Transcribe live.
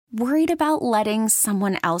Worried about letting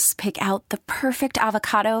someone else pick out the perfect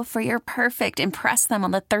avocado for your perfect impress them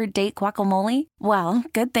on the third date guacamole? Well,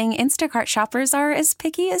 good thing Instacart shoppers are as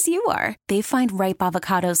picky as you are. They find ripe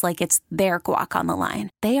avocados like it's their guac on the line.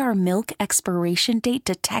 They are milk expiration date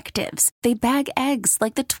detectives. They bag eggs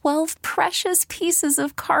like the 12 precious pieces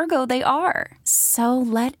of cargo they are. So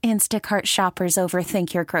let Instacart shoppers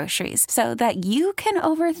overthink your groceries so that you can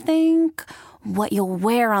overthink what you'll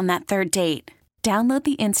wear on that third date. Download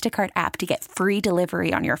the Instacart app to get free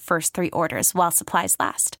delivery on your first 3 orders while supplies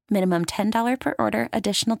last. Minimum $10 per order.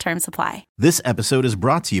 Additional terms apply. This episode is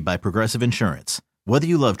brought to you by Progressive Insurance. Whether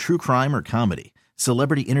you love true crime or comedy,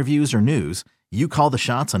 celebrity interviews or news, you call the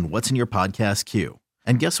shots on what's in your podcast queue.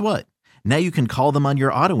 And guess what? Now you can call them on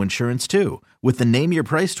your auto insurance too with the Name Your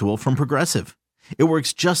Price tool from Progressive. It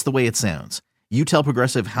works just the way it sounds. You tell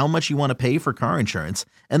Progressive how much you want to pay for car insurance,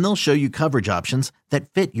 and they'll show you coverage options that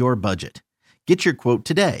fit your budget. Get your quote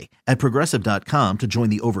today at Progressive.com to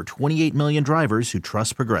join the over 28 million drivers who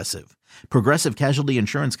trust Progressive. Progressive Casualty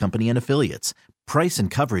Insurance Company and Affiliates. Price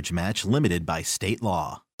and coverage match limited by state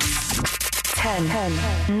law.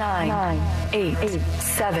 10, 9, 8,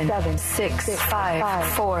 7, 6, 5,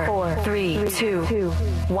 4, 3, 2,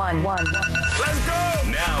 1. Let's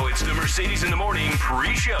go! Now it's the Mercedes in the Morning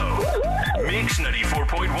pre-show. Mix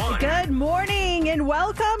 94.1. Good morning and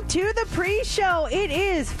welcome to the pre-show. It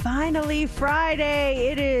is finally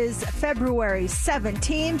Friday. It is February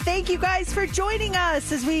 17th. Thank you guys for joining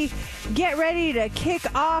us as we get ready to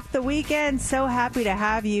kick off the weekend. So happy to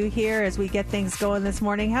have you here as we get things going this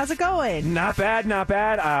morning. How's it going? Not bad, not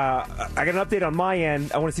bad. I got an update on my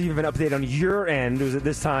end. I want to see if you have an update on your end. It was at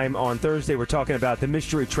this time on Thursday. We're talking about the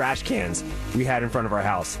mystery trash cans we had in front of our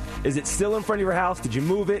house. Is it still in front of your house? Did you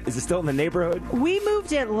move it? Is it still in the neighborhood? We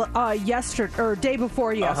moved it yesterday, or day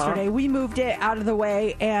before yesterday. We moved it out of the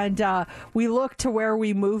way, and we looked to where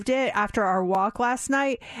we moved it after our walk last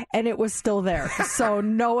night, and it was still there. So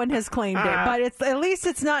no one has claimed it. But at least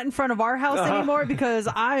it's not in front of our house anymore, because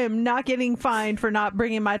I am not getting fined for not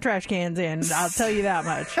bringing my trash cans in. I'll tell you that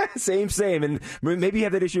much. Same. And maybe you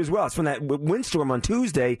have that issue as well. It's from that windstorm on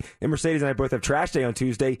Tuesday, and Mercedes and I both have trash day on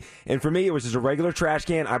Tuesday. And for me, it was just a regular trash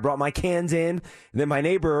can. I brought my cans in, and then my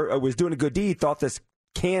neighbor was doing a good deed, thought this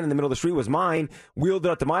can in the middle of the street was mine, wheeled it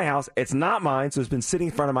up to my house. It's not mine, so it's been sitting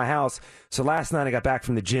in front of my house. So last night I got back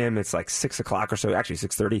from the gym. It's like 6 o'clock or so, actually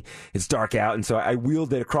 6:30. It's dark out, and so I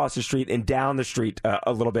wheeled it across the street and down the street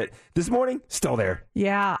a little bit. This morning, still there.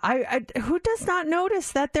 Yeah, I who does not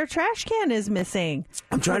notice that their trash can is missing?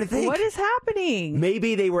 I'm trying to think. What is happening?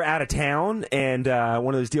 Maybe they were out of town, and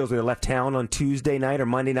one of those deals where they left town on Tuesday night or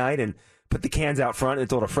Monday night and put the cans out front and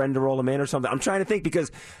told a friend to roll them in or something. I'm trying to think,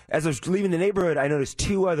 because as I was leaving the neighborhood, I noticed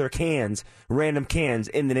 2 other cans, random cans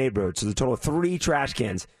in the neighborhood. So the total of 3 trash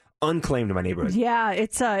cans unclaimed in my neighborhood. Yeah,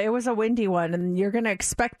 it was a windy one, and you're going to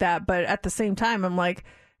expect that. But at the same time, I'm like,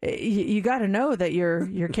 you got to know that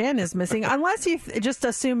your can is missing, unless you just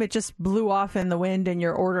assume it just blew off in the wind and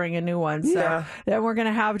you're ordering a new one. So yeah. Then we're going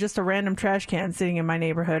to have just a random trash can sitting in my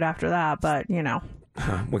neighborhood after that. But, you know.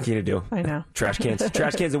 What can you do? I know. Trash cans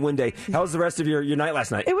and wind day. How was the rest of your night last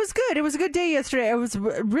night? It was good. It was a good day yesterday. I was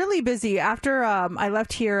really busy. After I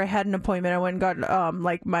left here, I had an appointment. I went and got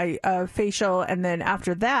my facial, and then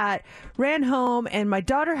after that, ran home, and my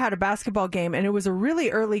daughter had a basketball game, and it was a really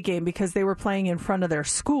early game because they were playing in front of their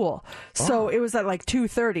school. So it was at like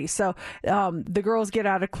 2:30. So the girls get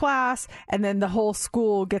out of class, and then the whole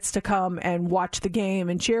school gets to come and watch the game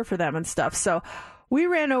and cheer for them and stuff. So we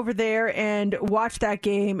ran over there and watched that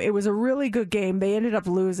game. It was a really good game. They ended up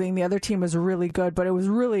losing. The other team was really good, but it was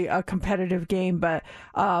really a competitive game. But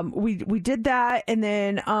we did that, and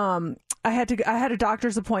then I had a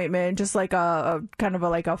doctor's appointment, just like a kind of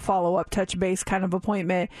a follow-up touch base kind of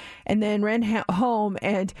appointment, and then ran home,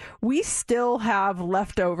 and we still have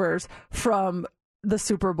leftovers from the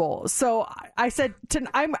Super Bowl. So I said,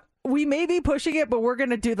 we may be pushing it, but we're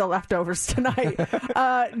going to do the leftovers tonight.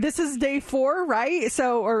 This is day 4, right?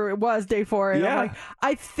 Or it was day 4. And yeah. I'm like,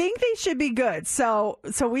 I think they should be good. So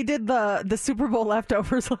we did the Super Bowl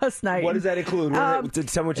leftovers last night. What does that include? Tell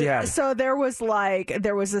me what you had. So there was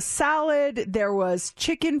a salad, there was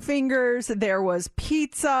chicken fingers, there was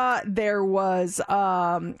pizza, there was,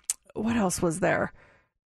 what else was there?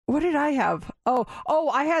 What did I have?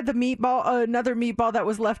 Oh, I had the meatball, another meatball that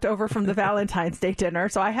was left over from the Valentine's Day dinner.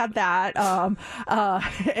 So I had that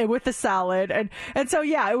with the salad. And so,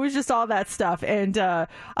 yeah, it was just all that stuff. And I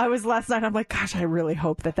was last night, I'm like, gosh, I really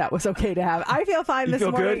hope that was okay to have. I feel fine this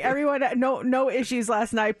morning. Good? Everyone, no issues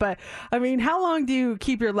last night. But, I mean, how long do you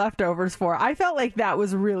keep your leftovers for? I felt like that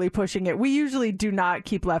was really pushing it. We usually do not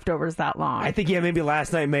keep leftovers that long. I think, maybe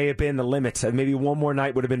last night may have been the limit. Maybe one more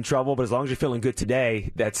night would have been trouble. But as long as you're feeling good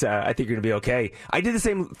today, that's I think you're going to be okay. I did the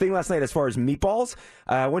same thing last night as far as meatballs.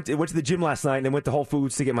 I went to the gym last night and then went to Whole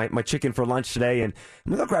Foods to get my chicken for lunch today. And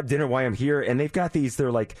I'm going to grab dinner while I'm here. And they've got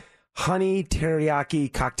they're like honey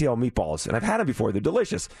teriyaki cocktail meatballs. And I've had them before. They're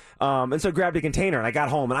delicious. And so I grabbed a container and I got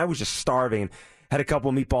home and I was just starving. Had a couple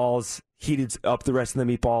of meatballs, heated up the rest of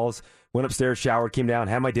the meatballs, went upstairs, showered, came down,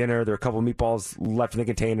 had my dinner. There were a couple of meatballs left in the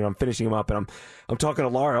container. I'm finishing them up, and I'm talking to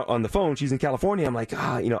Laura on the phone. She's in California. I'm like,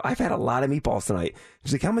 I've had a lot of meatballs tonight.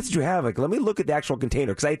 She's like, how much did you have? Like, let me look at the actual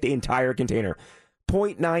container, because I ate the entire container.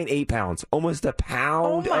 0.98 pounds, almost a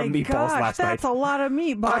pound of meatballs last night. That's a lot of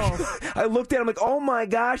meatballs. I looked at it, I'm like, oh my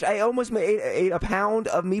gosh, I almost ate a pound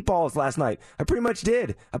of meatballs last night. I pretty much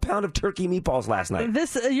did. A pound of turkey meatballs last night.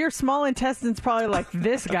 Your small intestine's probably like,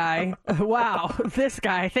 this guy. Wow, this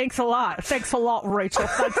guy. Thanks a lot. Thanks a lot, Rachel.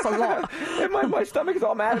 Thanks a lot. And my stomach is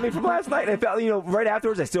all mad at me from last night. And I felt, right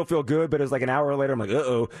afterwards, I still feel good, but it was like an hour later, I'm like,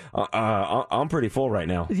 I'm pretty full right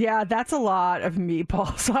now. Yeah, that's a lot of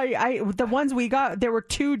meatballs. The ones we got, there were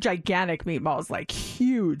 2 gigantic meatballs, like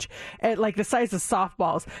huge, and like the size of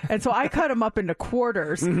softballs. And so I cut them up into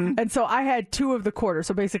quarters. And so I had 2 of the quarters.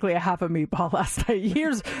 So basically a half a meatball last night.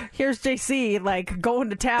 Here's JC like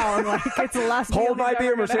going to town. Like it's the last meal. Hold my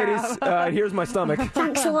beer, Mercedes. Here's my stomach.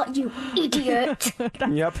 Thanks a lot, you idiot.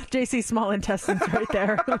 Yep. JC's small intestines right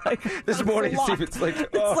there. Like, this morning, it's like,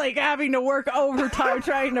 it's like having to work overtime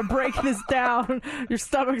trying to break this down. Your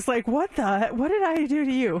stomach's like, what did I do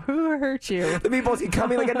to you? Who hurt you? The meatballs keep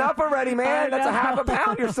coming. Like, enough already, man. That's a half a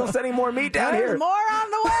pound. You're still sending more meat down There's here. more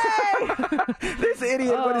on the way. This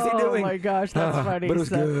idiot, what is he doing? Oh my gosh, that's funny. But it was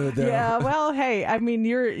good. Yeah, well, hey, I mean,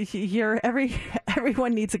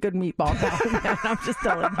 everyone needs a good meatball now, man. I'm just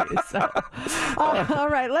telling you. So, all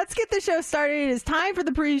right, let's get the show started. It is time for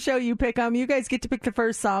the pre-show You Pick 'em. You guys get to pick the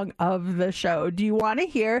first song of the show. Do you want to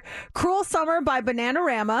hear "Cruel Summer" by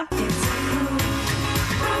Bananarama?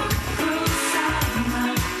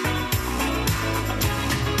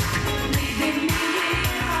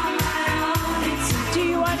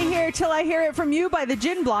 Till I Hear It From You by the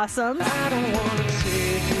Gin Blossoms. I don't want to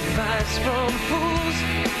take advice from fools.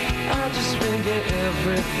 I just figure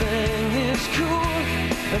everything is cool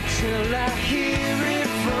until I hear it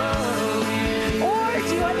from you. Or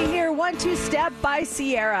do you want to hear 1-2 Step by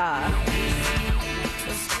Sierra?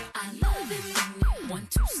 I love it.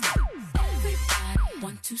 1-2 step. Everybody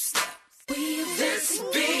 1-2 step. This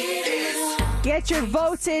beat is... Get your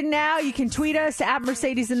votes in now. You can tweet us at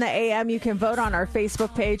Mercedes in the AM. You can vote on our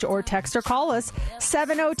Facebook page or text or call us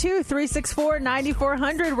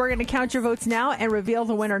 702-364-9400. We're going to count your votes now and reveal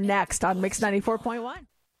the winner next on Mix 94.1.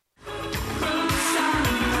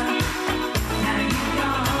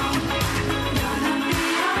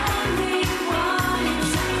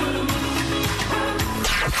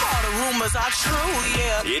 Are true,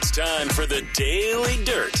 yeah. It's time for the Daily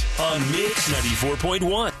Dirt on Mix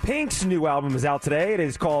 94.1. Pink's new album is out today. It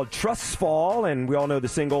is called Trust Fall, and we all know the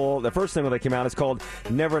first single that came out is called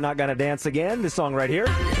Never Not Gonna Dance Again. This song right here.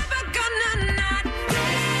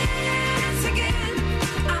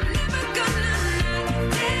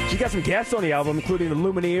 She got some guests on the album, including the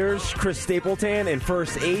Lumineers, Chris Stapleton, and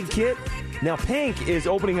First Aid Kit. Now, Pink is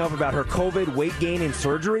opening up about her COVID weight gain and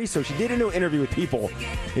surgery. So she did a new interview with People,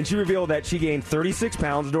 and she revealed that she gained 36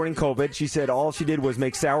 pounds during COVID. She said all she did was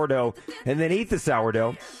make sourdough and then eat the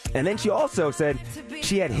sourdough. And then she also said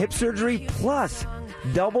she had hip surgery plus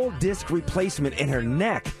double disc replacement in her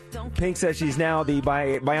neck. Pink says she's now the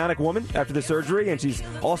bionic woman after the surgery, and she's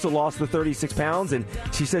also lost the 36 pounds, and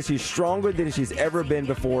she says she's stronger than she's ever been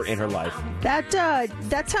before in her life. That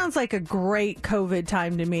sounds like a great COVID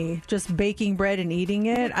time to me, just baking bread and eating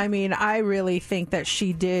it. I mean, I really think that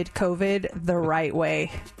she did COVID the right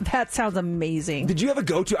way. That sounds amazing. Did you have a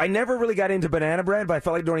go-to? I never really got into banana bread, but I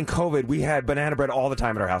felt like during COVID, we had banana bread all the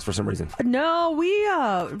time at our house for some reason. No,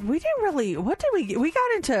 we didn't really. What did we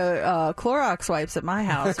got into Clorox wipes at my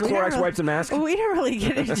house. Clorox wipes and masks? We didn't really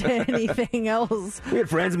get into anything else. We had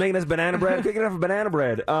friends making us banana bread. Couldn't get enough of banana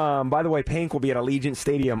bread. By the way, Pink will be at Allegiant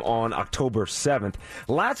Stadium on October 7th.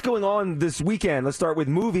 Lots going on this weekend. Let's start with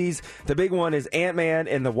movies. The big one is Ant-Man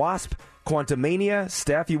and the Wasp: Quantumania.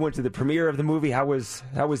 Steph, you went to the premiere of the movie. How was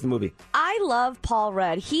the movie? I love Paul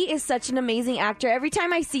Rudd. He is such an amazing actor. Every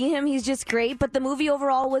time I see him, he's just great. But the movie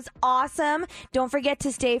overall was awesome. Don't forget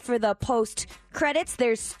to stay for the post credits.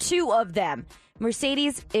 There's 2 of them.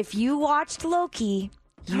 Mercedes, if you watched Loki,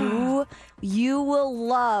 you will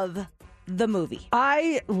love the movie.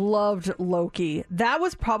 I loved Loki. That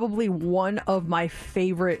was probably one of my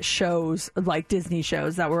favorite shows, like Disney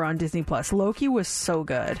shows that were on Disney Plus. Loki was so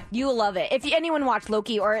good. You will love it. If anyone watched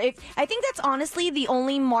Loki, or if I think that's honestly the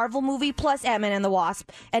only Marvel movie plus Ant-Man and the Wasp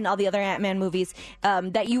and all the other Ant-Man movies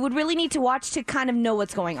that you would really need to watch to kind of know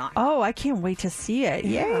what's going on. Oh, I can't wait to see it.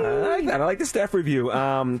 Yay. I like that. I like the Steph review.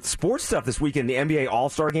 Sports stuff this weekend. The NBA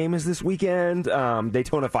All-Star Game is this weekend.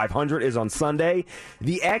 Daytona 500 is on Sunday.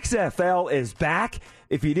 The XFL is back.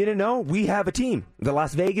 If you didn't know, we have a team, the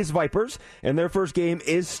Las Vegas Vipers, and their first game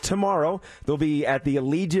is tomorrow. They'll be at the at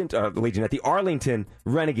the Arlington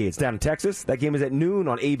Renegades down in Texas. That game is at noon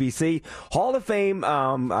on ABC. Hall of Fame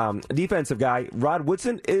defensive guy Rod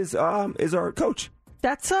Woodson is our coach.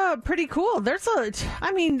 That's pretty cool. You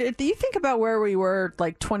think about where we were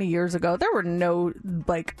like 20 years ago. There were no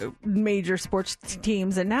like major sports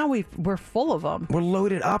teams, and now we're full of them. We're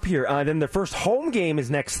loaded up here. Then the first home game is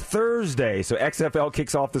next Thursday. So XFL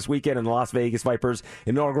kicks off this weekend, and the Las Vegas Vipers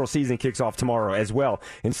inaugural season kicks off tomorrow as well.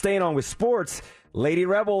 And staying on with sports, Lady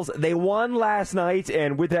Rebels, they won last night,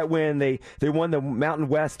 and with that win, they won the Mountain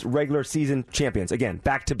West regular season champions. Again,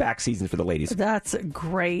 back-to-back seasons for the ladies. That's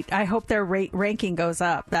great. I hope their ranking goes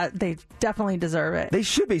up. That they definitely deserve it. They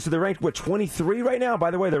should be. So they're ranked, 23 right now?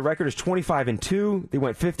 By the way, their record is 25-2. They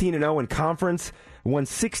went 15-0 in conference, won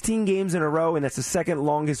 16 games in a row, and that's the second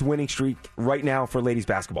longest winning streak right now for ladies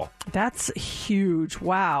basketball. That's huge.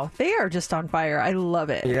 Wow. They are just on fire. I love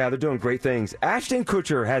it. Yeah, they're doing great things. Ashton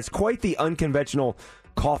Kutcher has quite the unconventional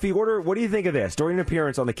coffee order. What do you think of this? During an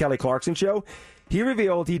appearance on the Kelly Clarkson Show, he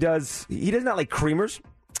revealed he does not like creamers.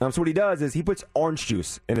 So what he does is he puts orange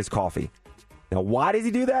juice in his coffee. Now, why does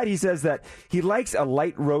he do that? He says that he likes a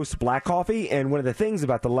light roast black coffee, and one of the things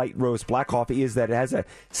about the light roast black coffee is that it has a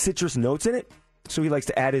citrus notes in it. So he likes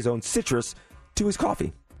to add his own citrus to his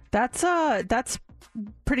coffee. That's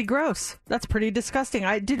pretty gross. That's pretty disgusting.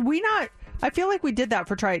 I feel like we did that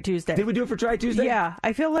for Try It Tuesday. Did we do it for Try It Tuesday? Yeah.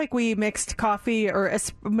 I feel like we mixed coffee or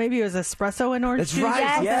maybe it was espresso and orange juice.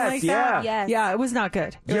 That's right. Yes. Yeah, it was not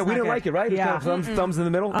good. We didn't like it, right? Yeah. Kind of thumbs in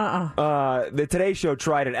the middle. The Today Show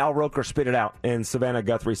tried it. Al Roker spit it out, and Savannah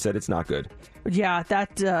Guthrie said it's not good. Yeah,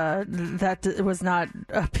 that was not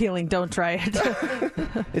appealing. Don't try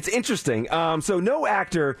it. It's interesting. So no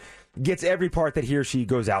actor gets every part that he or she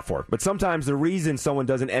goes out for. But sometimes the reason someone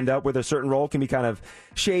doesn't end up with a certain role can be kind of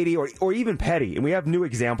shady or even petty. And we have new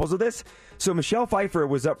examples of this. So Michelle Pfeiffer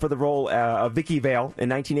was up for the role of Vicky Vale in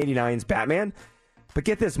 1989's Batman. But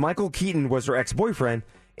get this, Michael Keaton was her ex-boyfriend,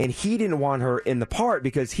 and he didn't want her in the part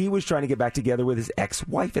because he was trying to get back together with his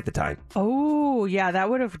ex-wife at the time. Oh, yeah, that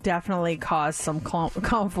would have definitely caused some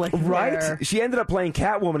conflict right? there. She ended up playing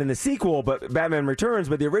Catwoman in the sequel, but Batman Returns,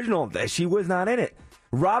 but the original, she was not in it.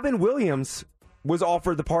 Robin Williams was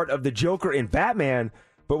offered the part of the Joker in Batman,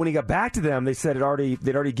 but when he got back to them, they said they'd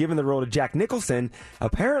already given the role to Jack Nicholson.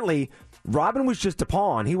 Apparently, Robin was just a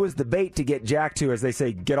pawn. He was the bait to get Jack to, as they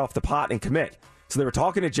say, get off the pot and commit. So they were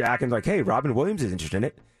talking to Jack and like, hey, Robin Williams is interested in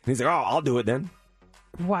it. And he's like, oh, I'll do it then.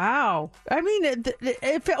 Wow. I mean,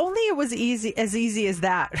 if only it was as easy as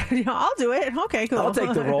that. I'll do it. Okay, cool. I'll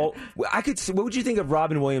take the role. What would you think of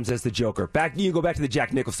Robin Williams as the Joker? You go back to the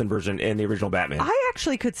Jack Nicholson version in the original Batman. I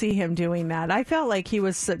actually could see him doing that. I felt like he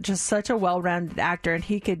was just such a well-rounded actor, and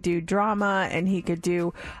he could do drama, and he could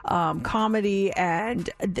do comedy, and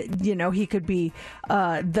he could be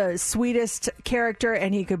the sweetest character,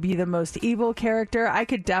 and he could be the most evil character. I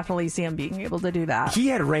could definitely see him being able to do that. He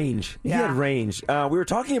had range. Yeah. He had range. We were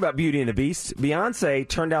talking about Beauty and the Beast. Beyonce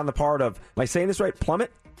turned down the part of, am I saying this right?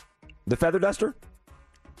 Plummet? The feather duster?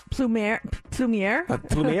 Plumiere? Plumiere?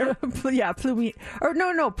 Yeah, Plumiere. Or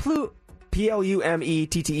no, Plumette?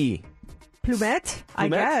 Plumette? I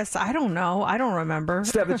guess. I don't know. I don't remember.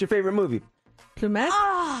 Steph, that's your favorite movie. Plumette?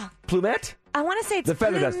 Plumette? I want to say it's the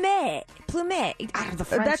feather Plumette. Plumette. Out of the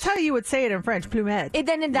French. That's how you would say it in French, Plumette.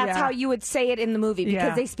 That's how you would say it in the movie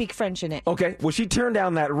because they speak French in it. Okay. Well, she turned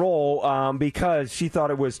down that role because she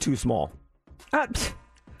thought it was too small.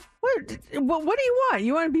 What do you want?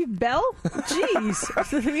 You want to be Belle? Jeez. Come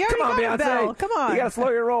on, Beyonce. Belle. Come on. You got to slow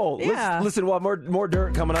your roll. Yeah. Listen, we'll have more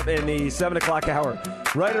dirt coming up in the 7 o'clock hour,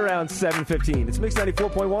 right around 7:15. It's Mix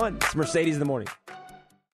 94.1. It's Mercedes in the Morning.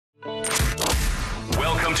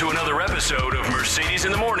 Welcome Welcome to another episode of Mercedes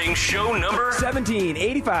in the Morning, show number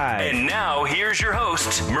 1785. And now, here's your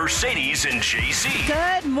hosts, Mercedes and JC.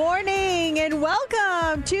 Good morning and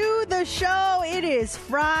welcome to the show. It is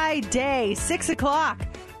Friday, 6 o'clock,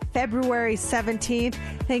 February 17th.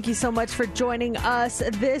 Thank you so much for joining us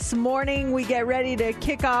this morning. We get ready to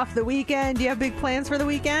kick off the weekend. Do you have big plans for the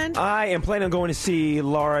weekend? I am planning on going to see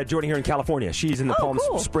Laura Jordan here in California. She's in the Palm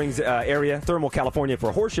Springs area, Thermal, California,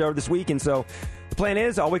 for a horse show this week. And so the plan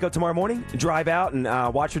is I'll wake up tomorrow morning, drive out, and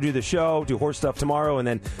watch her do the show, do horse stuff tomorrow, and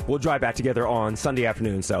then we'll drive back together on Sunday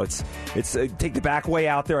afternoon. So it's take the back way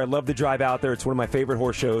out there. I love to drive out there. It's one of my favorite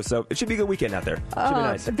horse shows. So it should be a good weekend out there. Should be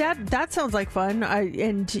nice. That sounds like fun.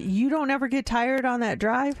 And you don't ever get tired on that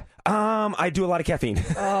drive? I do a lot of caffeine.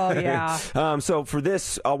 Oh, yeah. So for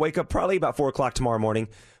this, I'll wake up probably about 4 o'clock tomorrow morning,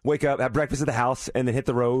 wake up, have breakfast at the house, and then hit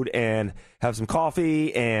the road and have some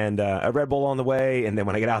coffee and a Red Bull on the way. And then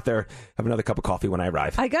when I get out there, have another cup of coffee when I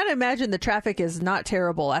arrive. I got to imagine the traffic is not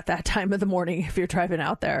terrible at that time of the morning if you're driving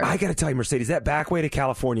out there. I got to tell you, Mercedes, that back way to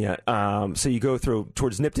California, so you go through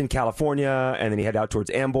towards Nipton, California, and then you head out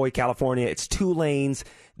towards Amboy, California. It's 2 lanes.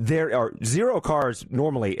 There are 0 cars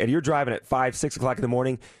normally, and you're driving at 5, 6 o'clock in the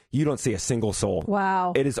morning. You don't see a single soul.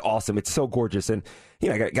 Wow. It is awesome. It's so gorgeous. And,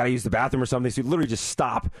 I got to use the bathroom or something, so you literally just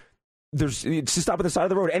stop. Just stop at the side of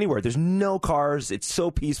the road anywhere. There's no cars. It's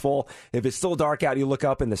so peaceful. If it's still dark out, you look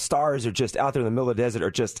up and the stars are just out there in the middle of the desert.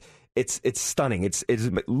 Are just it's stunning. It's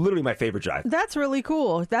literally my favorite drive. That's really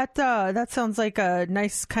cool. That sounds like a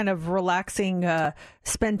nice kind of relaxing,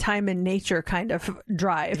 spend time in nature kind of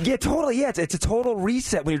drive. Yeah, totally. Yeah, it's a total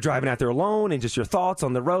reset when you're driving out there alone and just your thoughts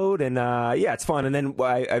on the road. And it's fun. And then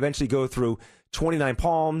I eventually go through 29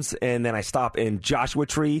 Palms, and then I stop in Joshua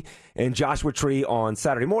Tree. And Joshua Tree on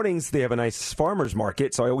Saturday mornings, they have a nice farmer's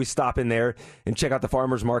market. So I always stop in there and check out the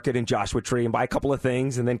farmer's market in Joshua Tree and buy a couple of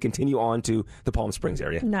things and then continue on to the Palm Springs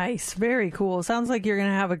area. Nice. Very cool. Sounds like you're going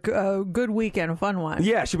to have a good weekend, a fun one.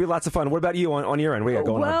 Yeah, it should be lots of fun. What about you on your end? What do you got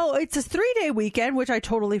going on? Well, it's a 3-day weekend, which I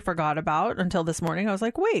totally forgot about until this morning. I was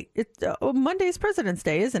like, wait, Monday's President's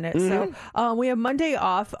Day, isn't it? Mm-hmm. So we have Monday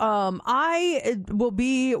off. I will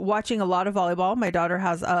be watching a lot of volleyball. My daughter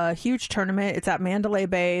has a huge tournament. It's at Mandalay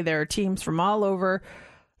Bay. There are teams from all over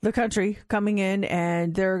the country coming in,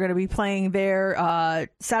 and they're going to be playing there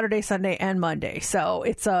Saturday, Sunday, and Monday. So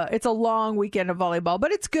it's a long weekend of volleyball,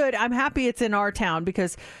 but it's good. I'm happy it's in our town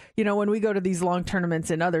because, when we go to these long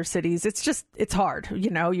tournaments in other cities, it's hard.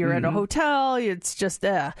 You're at a hotel. It's just,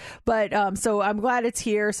 But so I'm glad it's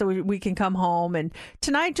here so we can come home. And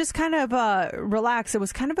tonight, just kind of relax. It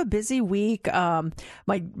was kind of a busy week. I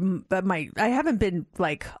haven't been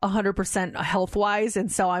like 100% health wise,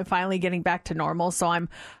 and so I'm finally getting back to normal. So I'm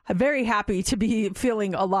very happy to be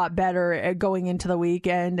feeling a lot better going into the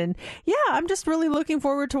weekend. And yeah, I'm just really looking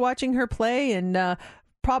forward to watching her play and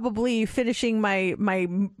probably finishing my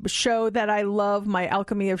show that I love, my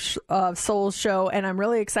Alchemy of Souls show. And I'm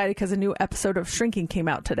really excited because a new episode of Shrinking came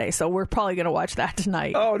out today. So we're probably going to watch that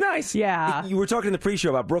tonight. Oh, nice. Yeah. You were talking in the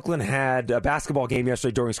pre-show about Brooklyn had a basketball game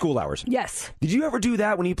yesterday during school hours. Yes. Did you ever do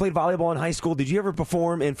that when you played volleyball in high school? Did you ever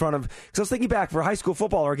perform in front of, because I was thinking back, for high school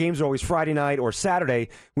football, our games are always Friday night or Saturday.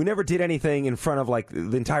 We never did anything in front of like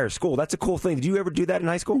the entire school. That's a cool thing. Did you ever do that in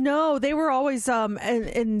high school? No, they were always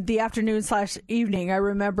in the afternoon/evening.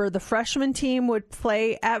 I remember the freshman team would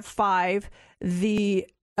play at 5.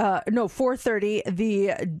 4:30.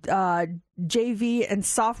 The JV and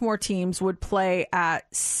sophomore teams would play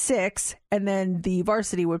at 6, and then the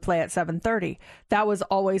varsity would play at 7:30. That was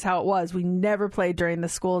always how it was. We never played during the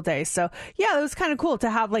school day. So yeah, it was kind of cool to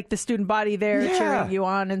have like the student body there cheering you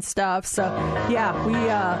on and stuff. So yeah,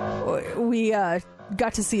 we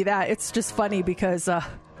got to see that. It's just funny because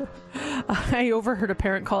I overheard a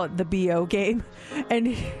parent call it the BO game,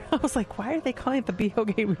 and I was like, why are they calling it the BO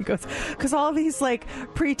game? He goes, because all these like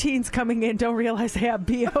preteens coming in don't realize they have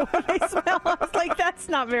BO when they smell. I was like, that's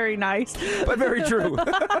not very nice, but very true.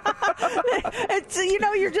 It's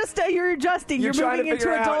you're adjusting, you're moving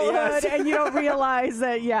into adulthood, and you don't realize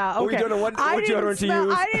that. Yeah, okay. What deodorant to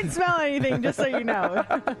use? I didn't smell anything, just so you know.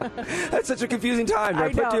 That's such a confusing time. Do I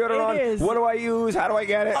put deodorant on? Is. What do I use? How do I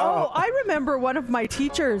get it? Oh, I remember one of my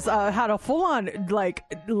teachers had a full-on like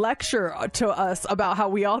lecture to us about how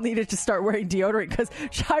we all needed to start wearing deodorant, because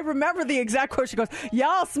I remember the exact quote. She goes,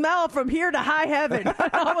 "Y'all smell from here to high heaven."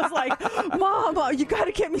 And I was like, "Mom, you got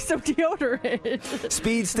to get me some deodorant."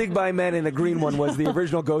 Speed Stick by Men, and the green one was the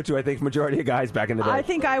original go-to, I think, for majority of guys back in the day. I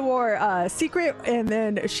think I wore Secret, and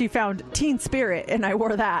then she found Teen Spirit, and I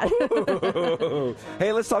wore that.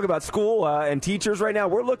 Hey, let's talk about school and teachers right now.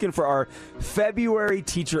 We're looking for our February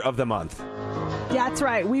Teacher of the Month. That's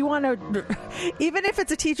right. We want to, even if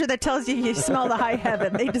it's a teacher that tells you smell the high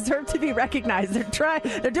heaven, they deserve to be recognized.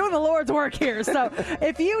 They're doing the Lord's work here. So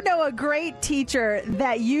if you know a great teacher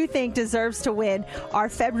that you think deserves to win our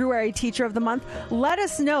February Teacher of the Month, let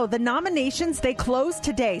us know. The nominations, they close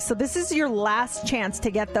today. So this is your last chance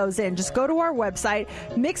to get those in. Just go to our website,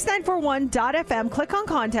 mix941.fm, click on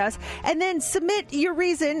contest, and then submit your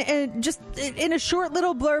reason and just in a short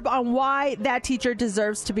little blurb on why that teacher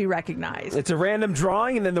deserves to be recognized. It's a random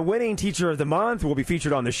drawing, and then the winning Teacher of the Month will be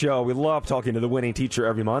featured on the show. We love talking to the winning teacher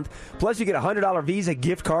every month. Plus, you get a $100 Visa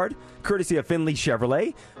gift card, courtesy of Findlay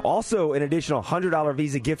Chevrolet. Also, an additional $100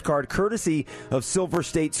 Visa gift card, courtesy of Silver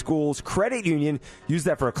State Schools Credit Union. Use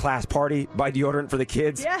that for a class party, buy deodorant for the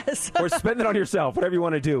kids. Yes. Or spend it on yourself, whatever you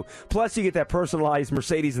want to do. Plus, you get that personalized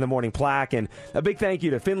Mercedes in the Morning plaque. And a big thank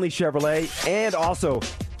you to Findlay Chevrolet and also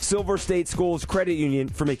Silver State Schools Credit Union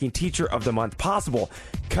for making Teacher of the Month possible.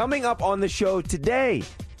 Coming up on the show today,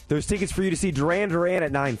 those tickets for you to see Duran Duran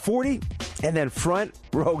at 9:40, and then front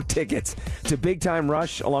row tickets to Big Time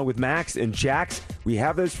Rush along with Max and Jax. We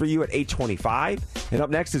have those for you at 8:25. And up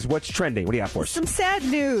next is What's Trending. What do you have for us? Some sad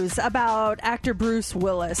news about actor Bruce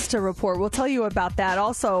Willis to report. We'll tell you about that.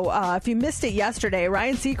 Also, if you missed it yesterday,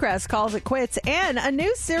 Ryan Seacrest calls it quits, and a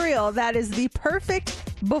new cereal that is the perfect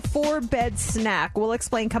before-bed snack. We'll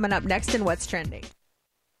explain coming up next in What's Trending.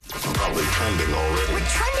 Probably trending already. We're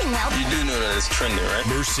trending now. You do know that it's trending, right?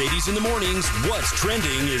 Mercedes in the Mornings. What's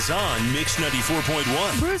Trending is on Mix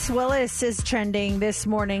 94.1. Bruce Willis is trending this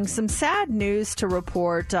morning. Some sad news to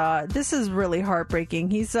report. This is really heartbreaking.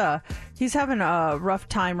 He's having a rough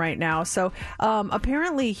time right now. So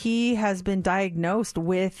apparently he has been diagnosed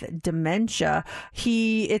with dementia.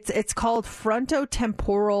 It's called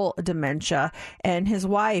frontotemporal dementia. And his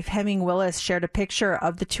wife, Hemming Willis, shared a picture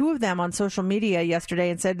of the two of them on social media yesterday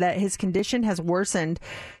and said that his condition has worsened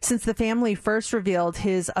since the family first revealed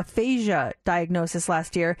his aphasia diagnosis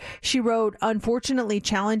last year. She wrote, "Unfortunately,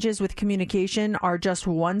 challenges with communication are just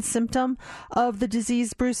one symptom of the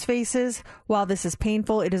disease Bruce faces. While this is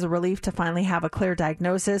painful, it is a relief to finally have a clear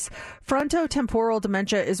diagnosis." Frontotemporal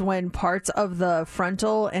dementia is when parts of the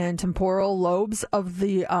frontal and temporal lobes of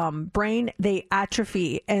the brain, they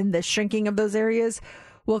atrophy, and the shrinking of those areas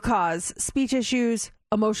will cause speech issues,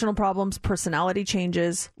 emotional problems, personality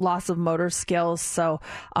changes, loss of motor skills. So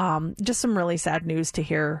just some really sad news to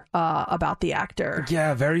hear about the actor.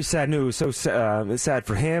 Yeah, very sad news. So sad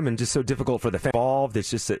for him and just so difficult for the family involved. It's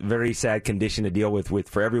just a very sad condition to deal with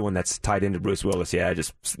for everyone that's tied into Bruce Willis. Yeah,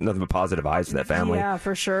 just nothing but positive eyes for that family. Yeah,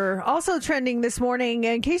 for sure. Also trending this morning,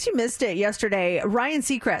 in case you missed it yesterday, Ryan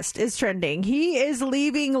Seacrest is trending. He is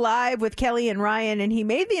leaving Live with Kelly and Ryan, and he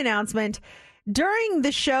made the announcement during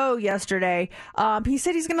the show yesterday. He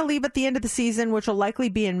said he's going to leave at the end of the season, which will likely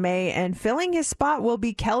be in May, and filling his spot will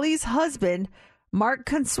be Kelly's husband, Mark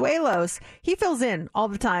Consuelos. He fills in all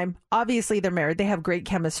the time. Obviously, they're married. They have great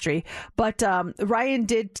chemistry. But Ryan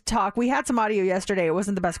did talk. We had some audio yesterday. It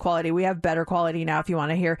wasn't the best quality. We have better quality now if you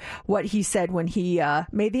want to hear what he said when he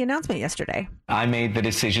made the announcement yesterday. I made the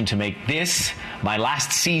decision to make this my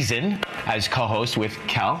last season as co-host with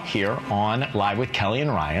Kel here on Live with Kelly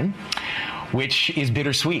and Ryan, which is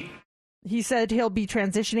bittersweet. He said he'll be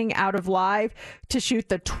transitioning out of Live to shoot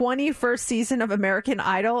the 21st season of American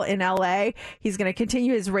Idol in LA. He's going to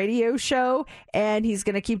continue his radio show, and he's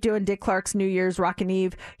going to keep doing Dick Clark's New Year's Rockin'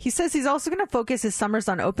 Eve. He says he's also going to focus his summers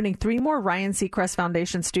on opening 3 more Ryan Seacrest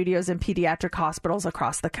Foundation studios in pediatric hospitals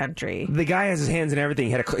across the country. The guy has his hands in everything.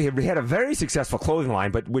 He had a very successful clothing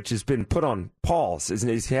line, but which has been put on pause.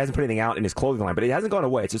 He hasn't put anything out in his clothing line, but it hasn't gone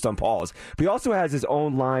away. It's just on pause. But he also has his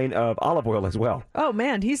own line of olive oil as well. Oh,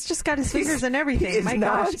 man. He's just got his fingers and everything. My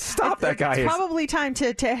gosh. Stop that guy. It's probably time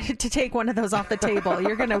to take one of those off the table.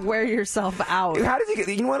 You're going to wear yourself out. How does he get?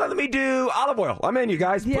 You know what? Let me do olive oil. I'm in, you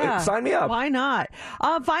guys. Yeah. Sign me up. Why not?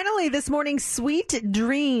 Finally, this morning, Sweet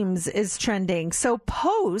Dreams is trending. So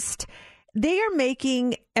Post, they are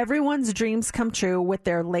making everyone's dreams come true with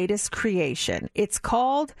their latest creation. It's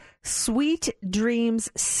called Sweet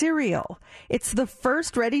Dreams Cereal. It's the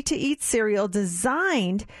first ready-to-eat cereal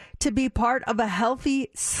designed to be part of a healthy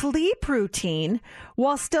sleep routine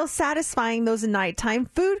while still satisfying those nighttime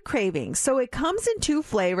food cravings. So it comes in 2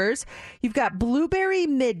 flavors. You've got Blueberry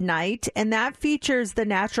Midnight, and that features the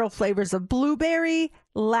natural flavors of blueberry,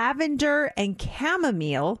 lavender, and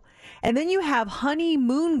chamomile. And then you have Honey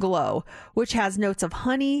Moon Glow, which has notes of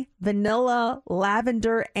honey, vanilla,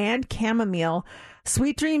 lavender, and chamomile.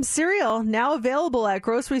 Sweet Dreams cereal now available at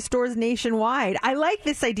grocery stores nationwide. I like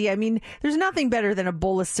this idea. I mean, there's nothing better than a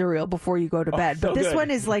bowl of cereal before you go to bed. so But this good.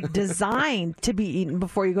 one is like designed to be eaten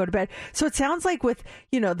before you go to bed. So it sounds like with,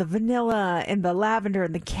 the vanilla and the lavender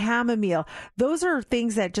and the chamomile, those are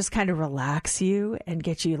things that just kind of relax you and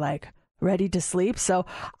get you like ready to sleep. So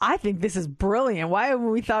I think this is brilliant. Why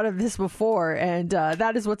haven't we thought of this before? And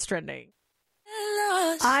that is what's trending.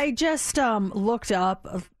 I just looked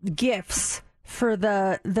up gifts for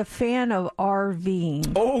the fan of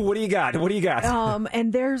RVing. Oh, what do you got? What do you got?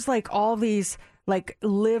 And there's like all these like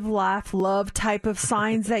live, laugh, love type of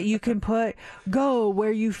signs that you can put. Go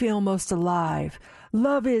where you feel most alive.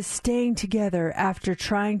 Love is staying together after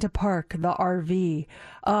trying to park the RV.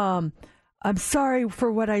 I'm sorry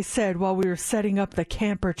for what I said while we were setting up the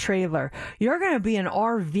camper trailer. You're going to be an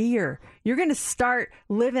RVer. You're going to start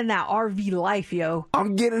living that RV life, yo.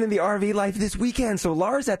 I'm getting in the RV life this weekend. So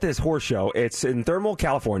Laura's at this horse show. It's in Thermal,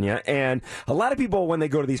 California, and a lot of people when they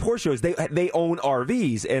go to these horse shows, they own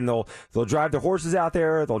RVs and they'll drive their horses out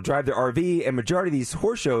there. They'll drive their RV. And majority of these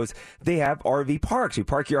horse shows, they have RV parks. You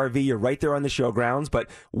park your RV, you're right there on the show grounds. But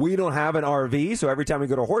we don't have an RV, so every time we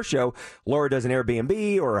go to a horse show, Laura does an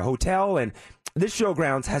Airbnb or a hotel, and this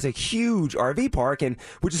showgrounds has a huge RV park, and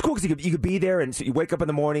which is cool because you could be there, and so you wake up in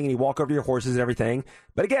the morning and you walk over your horses and everything.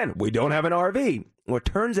 But again, we don't have an RV. Well, it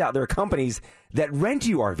turns out there are companies that rent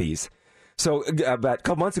you RVs. So about a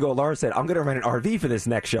couple months ago, Laura said, I'm going to rent an RV for this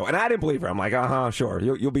next show. And I didn't believe her. I'm like, sure.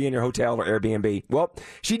 You'll be in your hotel or Airbnb. Well,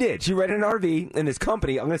 she did. She rented an RV in this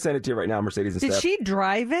company. I'm going to send it to you right now, Mercedes and Did Steph. she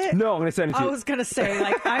drive it? No, I'm going to send it to you. I was going to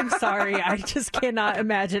say, I'm sorry. I just cannot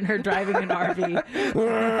imagine her driving an RV.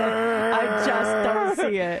 I just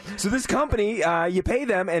don't see it. So this company, you pay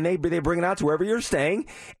them, and they bring it out to wherever you're staying,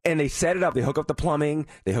 and they set it up. They hook up the plumbing,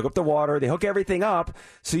 they hook up the water, they hook everything up.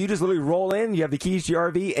 So you just literally roll in, you have the keys to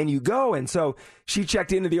your RV, and you go. And so she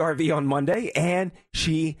checked into the RV on Monday, and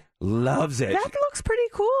she loves it. That looks pretty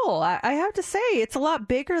cool. I have to say, it's a lot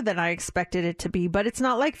bigger than I expected it to be, but it's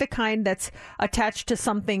not like the kind that's attached to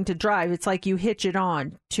something to drive. It's like you hitch it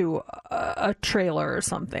on to a trailer or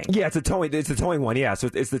something. Yeah, it's a towing one. Yeah,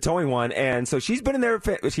 so it's the towing one, and so she's been in there.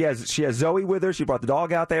 She has Zoe with her. She brought the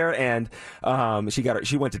dog out there, and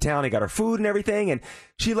she went to town and got her food and everything, and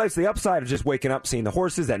she likes the upside of just waking up, seeing the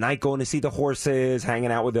horses at night, going to see the horses,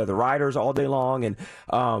 hanging out with the other riders all day long, and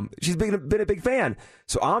she's been a big fan.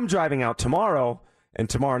 So I'm driving out tomorrow, and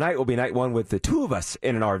tomorrow night will be night one with the two of us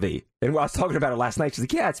in an RV. And I was talking about it last night. She's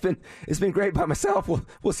like, "Yeah, it's been great by myself.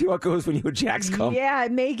 We'll see how it goes when you and Jax come." Yeah,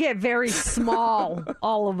 it may get very small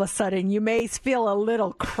all of a sudden. You may feel a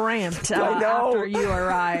little cramped after you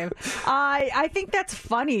arrive. I think that's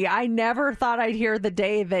funny. I never thought I'd hear the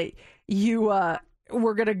day that you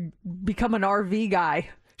were going to become an RV guy.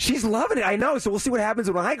 She's loving it. I know. So we'll see what happens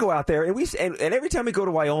when I go out there. And every time we go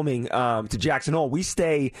to Wyoming, to Jackson Hole, we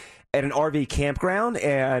stay at an RV campground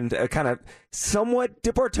and kind of somewhat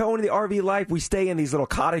dip our toe into the RV life. We stay in these little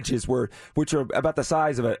cottages which are about the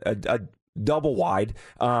size of a double wide,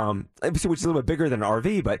 which is a little bit bigger than an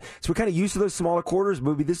RV. But so we're kind of used to those smaller quarters.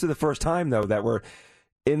 Maybe this is the first time though that we're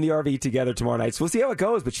in the RV together tomorrow night. So we'll see how it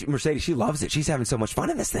goes. But Mercedes, she loves it. She's having so much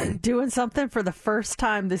fun in this thing. Doing something for the first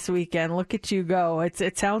time this weekend. Look at you go.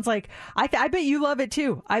 It sounds like, I bet you love it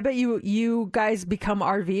too. I bet you guys become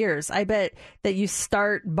RVers. I bet that you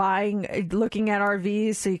start looking at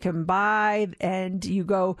RVs so you can buy, and you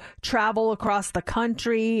go travel across the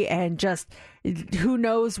country, and just who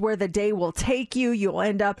knows where the day will take you. You'll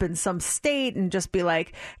end up in some state and just be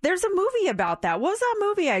like, there's a movie about that. What was that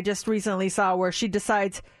movie I just recently saw where she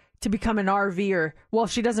decides to become an RVer? Well,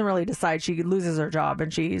 she doesn't really decide. She loses her job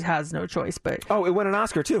and she has no choice. But it won an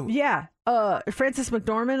Oscar too. Yeah. Frances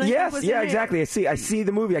McDormand. Exactly. I see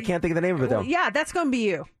the movie. I can't think of the name of it though. Yeah, that's going to be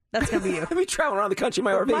you. That's going to be you. I'll be traveling around the country in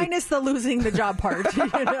my RV. Minus the losing the job part.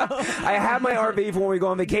 I have my RV for when we go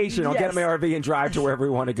on vacation. I'll get in my RV and drive to wherever we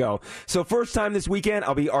want to go. So first time this weekend,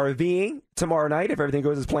 I'll be RVing tomorrow night if everything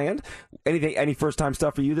goes as planned. Any first time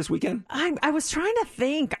stuff for you this weekend? I was trying to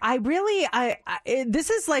think. This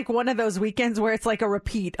is like one of those weekends where it's like a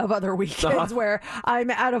repeat of other weekends where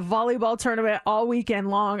I'm at a volleyball tournament all weekend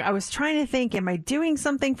long. I was trying to think, am I doing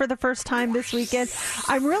something for the first time this weekend?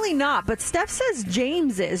 I'm really not, but Steph says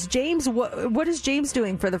James is. James, what is James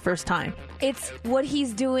doing for the first time? It's what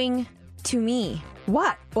he's doing to me.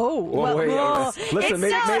 What? Listen,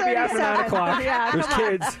 maybe after 9 o'clock. Yeah, there's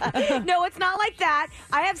kids. No, it's not like that.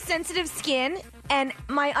 I have sensitive skin, and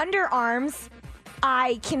my underarms,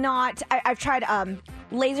 I cannot. I've tried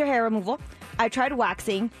laser hair removal. I tried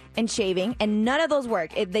waxing and shaving, and none of those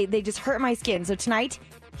work. They just hurt my skin. So tonight,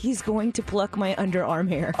 he's going to pluck my underarm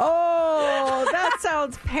hair. Oh, that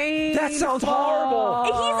sounds painful. That sounds horrible.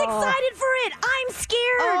 He's excited for it. I'm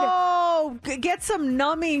scared. Oh, get some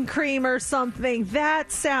numbing cream or something.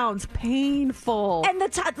 That sounds painful. And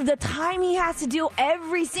the time he has to do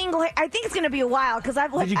every single hair, I think it's going to be a while because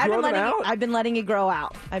I've been letting it grow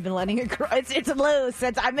out. I've been letting it grow. It's loose.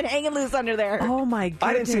 I've been hanging loose under there. Oh my goodness.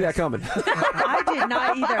 I didn't see that coming. I did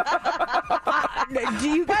not either.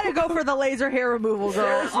 You got to go for the laser hair removal,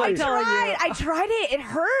 girl. I tried it. It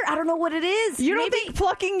hurt. I don't know what it is. You don't think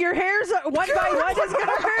plucking your hairs one by one is going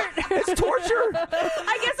to hurt? It's torture.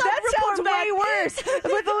 I guess that sounds way worse.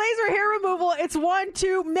 With the laser hair removal, it's 1,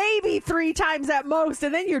 2, maybe 3 times at most,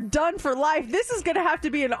 and then you're done for life. This is going to have to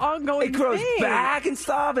be an ongoing thing. It grows thing. back and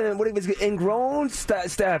stuff, and then what it was ingrown.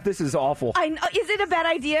 Steph, this is awful. I know. Is it a bad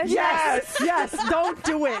idea? Yes. Yes. Don't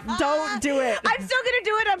do it. Don't do it. I'm still going to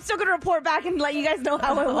do it. I'm still going to report back and let you guys know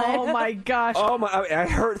how it went. Oh my gosh. Oh my! I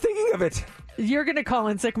hurt thinking of it. You're going to call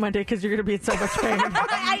in sick Monday because you're going to be in so much pain.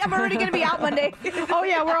 I'm already going to be out Monday. Oh,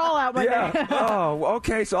 yeah, we're all out Monday. Yeah. Oh,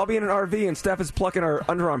 okay. So I'll be in an RV and Steph is plucking our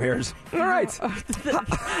underarm hairs. All right.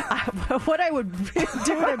 What I would do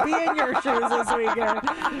to be in your shoes this weekend.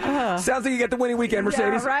 Sounds like you get the winning weekend,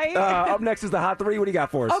 Mercedes. Yeah, right? Up next is the Hot 3. What do you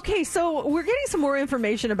got for us? Okay, so we're getting some more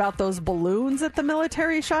information about those balloons that the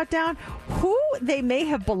military shot down, who they may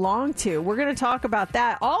have belonged to. We're going to talk about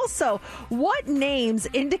that. Also, what names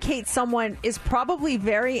indicate someone is probably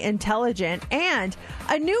very intelligent, and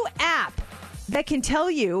a new app that can tell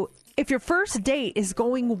you if your first date is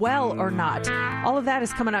going well or not. All of that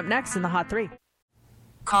is coming up next in the Hot 3.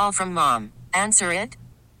 Call from mom. Answer it.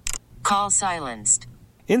 Call silenced.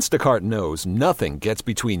 Instacart knows nothing gets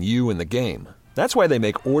between you and the game. That's why they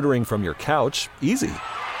make ordering from your couch easy.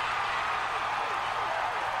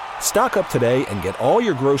 Stock up today and get all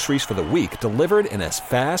your groceries for the week delivered in as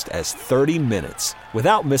fast as 30 minutes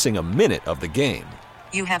without missing a minute of the game.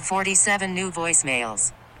 You have 47 new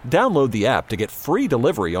voicemails. Download the app to get free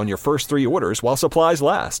delivery on your first 3 orders while supplies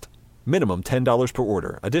last. Minimum $10 per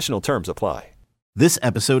order. Additional terms apply. This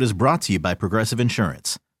episode is brought to you by Progressive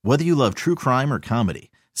Insurance. Whether you love true crime or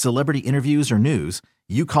comedy, celebrity interviews or news,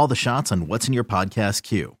 you call the shots on what's in your podcast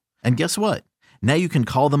queue. And guess what? Now you can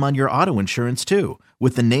call them on your auto insurance too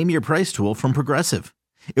with the Name Your Price tool from Progressive.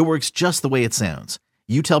 It works just the way it sounds.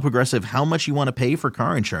 You tell Progressive how much you want to pay for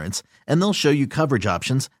car insurance, and they'll show you coverage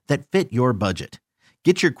options that fit your budget.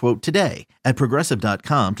 Get your quote today at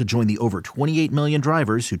Progressive.com to join the over 28 million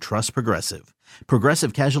drivers who trust Progressive.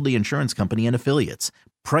 Progressive Casualty Insurance Company and Affiliates.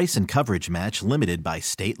 Price and coverage match limited by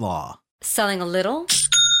state law. Selling a little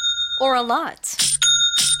or a lot?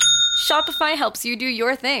 Shopify helps you do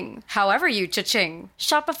your thing, however you cha-ching.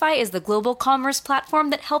 Shopify is the global commerce platform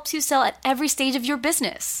that helps you sell at every stage of your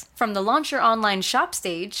business. From the launch your online shop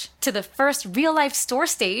stage, to the first real-life store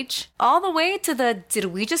stage, all the way to the did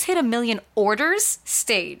we just hit 1 million orders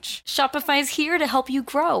stage. Shopify's here to help you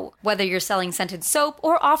grow. Whether you're selling scented soap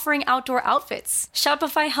or offering outdoor outfits,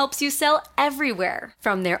 Shopify helps you sell everywhere.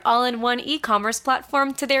 From their all-in-one e-commerce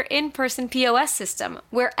platform to their in-person POS system,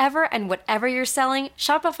 wherever and whatever you're selling,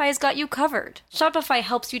 Shopify's got you covered. Shopify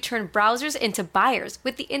helps you turn browsers into buyers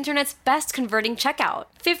with the internet's best converting checkout.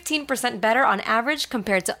 15% better on average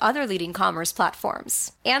compared to other leading commerce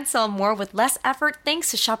platforms. And sell more with less effort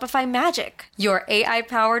thanks to Shopify Magic, your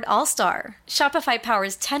AI-powered all-star. Shopify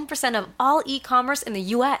powers 10% of all e-commerce in the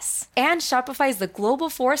U.S. And Shopify is the global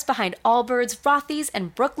force behind Allbirds, Rothy's,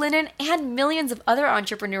 and Brooklinen, and millions of other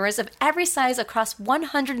entrepreneurs of every size across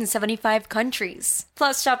 175 countries.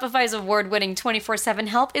 Plus, Shopify's award-winning 24/7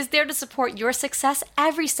 help is there to support your success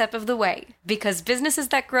every step of the way. Because businesses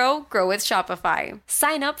that grow, grow with Shopify.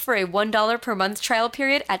 Sign up for a $1 per month trial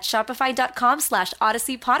period at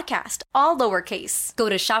shopify.com/Odyssey Podcast, all lowercase. Go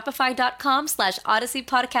to shopify.com/Odyssey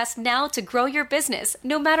Podcast now to grow your business,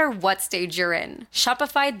 no matter what stage you're in.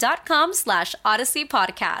 Shopify.com/Odyssey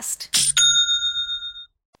Podcast.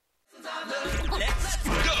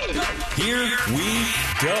 Here we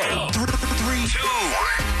go. 3, 2,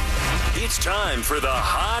 1. It's time for the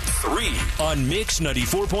Hot 3 on Mix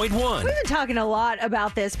 94.1. We've been talking a lot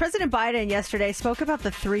about this. President Biden yesterday spoke about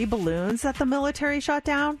the 3 balloons that the military shot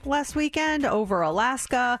down last weekend over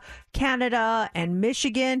Alaska, Canada, and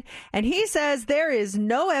Michigan. And he says there is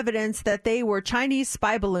no evidence that they were Chinese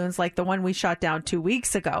spy balloons like the one we shot down 2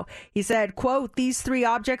 weeks ago. He said, quote, "These 3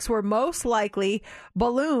 objects were most likely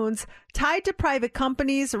balloons tied to private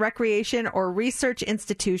companies, recreation, or research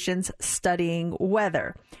institutions studying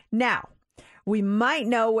weather." Now, we might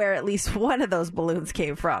know where at least one of those balloons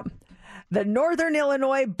came from. the Northern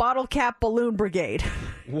Illinois Bottle Cap Balloon Brigade.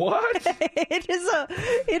 What?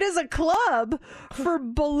 It is a club for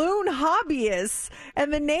balloon hobbyists,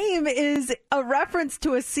 and the name is a reference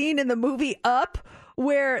to a scene in the movie Up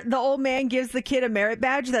where the old man gives the kid a merit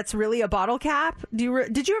badge that's really a bottle cap.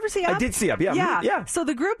 Did you ever see Up? I did see Up, yeah. Yeah. So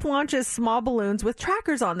the group launches small balloons with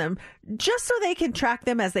trackers on them just so they can track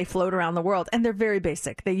them as they float around the world. And they're very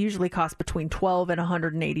basic. They usually cost between $12 and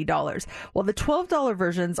 $180. Well, the $12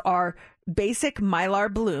 versions are basic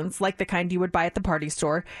Mylar balloons, like the kind you would buy at the party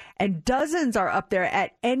store, and dozens are up there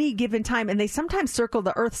at any given time, and they sometimes circle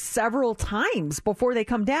the Earth several times before they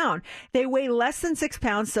come down. They weigh less than 6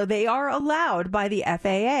 pounds, so they are allowed by the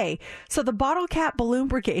FAA. So the Bottle Cap Balloon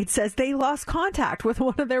Brigade says they lost contact with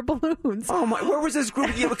one of their balloons. Oh my, where was this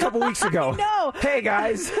group a couple weeks ago? No. Hey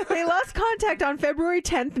guys. They lost contact on February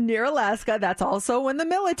 10th near Alaska. That's also when the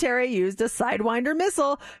military used a Sidewinder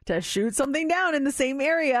missile to shoot something down in the same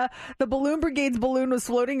area. The Balloon Brigade's balloon was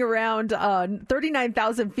floating around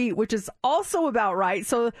 39,000 feet, which is also about right.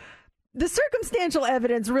 So the circumstantial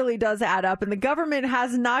evidence really does add up, and the government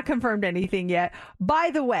has not confirmed anything yet.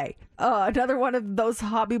 By the way, another one of those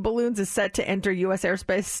hobby balloons is set to enter U.S.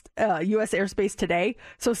 airspace today.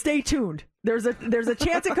 So stay tuned. There's a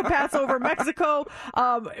chance it could pass over Mexico,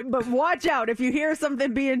 but watch out if you hear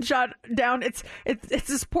something being shot down. It's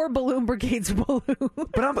this poor Balloon Brigade's balloon.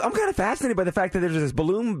 But I'm kind of fascinated by the fact that there's this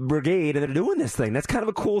balloon brigade and they're doing this thing. That's kind of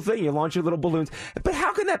a cool thing. You launch your little balloons, but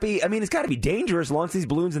how can that be? I mean, it's got to be dangerous. Launch these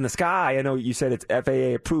balloons in the sky. I know you said it's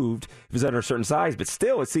FAA approved if it's under a certain size, but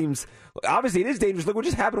still, it seems obviously it is dangerous. Look what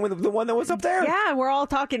just happened with the one that was up there. Yeah, we're all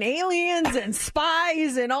talking aliens and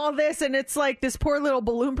spies and all this, and it's like this poor little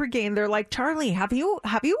balloon brigade. They're like, Charlie, have you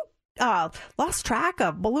lost track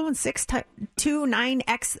of balloon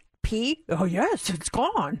 629XP? Oh yes, it's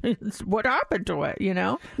gone. What happened to it? You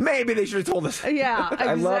know, maybe they should have told us. Yeah, exactly.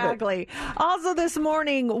 I love it. Also, this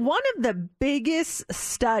morning, one of the biggest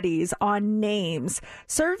studies on names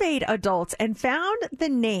surveyed adults and found the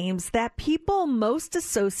names that people most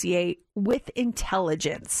associate with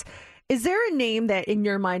intelligence. Is there a name that in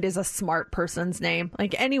your mind is a smart person's name?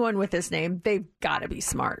 Like anyone with this name, they've got to be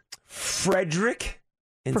smart. Frederick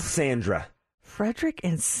and Sandra. Frederick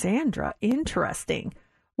and Sandra. Interesting.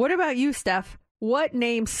 What about you, Steph? What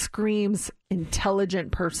name screams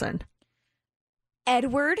intelligent person?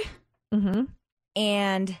 Edward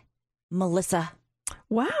and Melissa.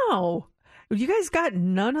 Wow. You guys got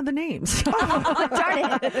none of the names.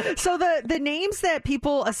 Darn it. So the names that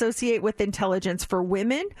people associate with intelligence for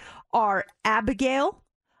women are Abigail,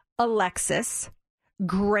 Alexis,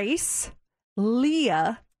 Grace,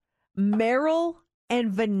 Leah, Meryl,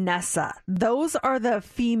 and Vanessa. Those are the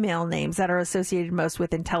female names that are associated most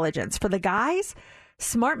with intelligence. For the guys,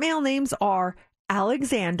 smart male names are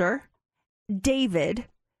Alexander, David,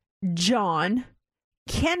 John,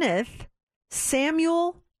 Kenneth,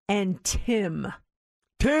 Samuel, and Tim.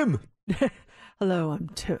 Tim. Hello, I'm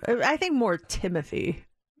Tim. I think more Timothy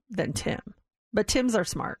than Tim. But Tims are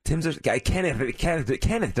smart. Kenneth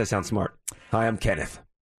does sound smart. Hi, I'm Kenneth.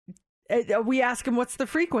 We ask him what's the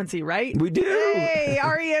frequency, right? We do. Hey,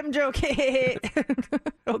 REM joke.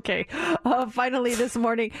 Okay. Finally this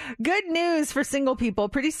morning, good news for single people.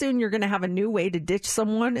 Pretty soon you're going to have a new way to ditch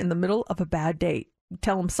someone in the middle of a bad date.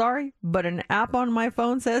 Tell them sorry, but an app on my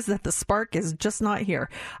phone says that the spark is just not here.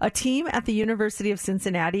 A team at the University of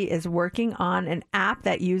Cincinnati is working on an app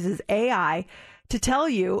that uses AI to tell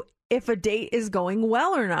you if a date is going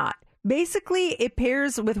well or not. Basically, it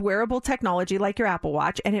pairs with wearable technology like your Apple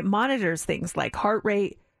Watch, and it monitors things like heart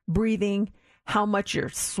rate, breathing, how much you're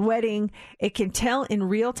sweating. It can tell in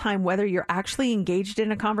real time whether you're actually engaged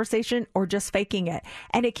in a conversation or just faking it.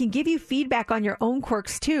 And it can give you feedback on your own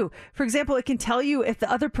quirks too. For example, it can tell you if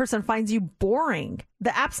the other person finds you boring.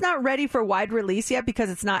 The app's not ready for wide release yet because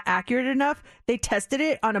it's not accurate enough. They tested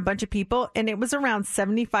it on a bunch of people, and it was around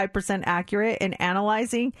 75% accurate in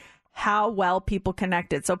analyzing how well people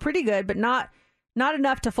connected. So pretty good, but not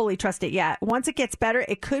enough to fully trust it yet. Once it gets better,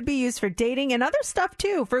 it could be used for dating and other stuff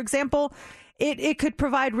too. For example, it could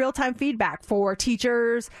provide real-time feedback for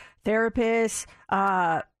teachers, therapists,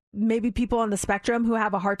 maybe people on the spectrum who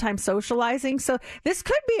have a hard time socializing. So this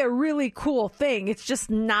could be a really cool thing. It's just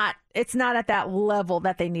not at that level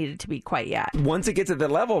that they need it to be quite yet. Once it gets at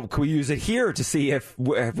that level, can we use it here to see if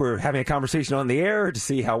we're having a conversation on the air, to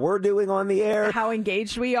see how we're doing on the air? How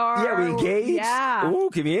engaged we are. Yeah, we engaged? Yeah. Ooh,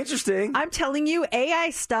 can be interesting. I'm telling you,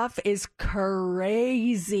 AI stuff is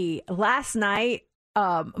crazy. Last night,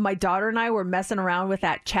 my daughter and I were messing around with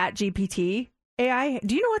that ChatGPT AI.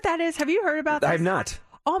 Do you know what that is? Have you heard about this? I have not.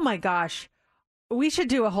 Oh my gosh. We should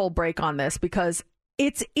do a whole break on this because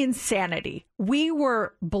It's insanity. We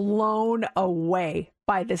were blown away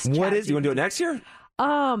by this. What is? You want to do it next year?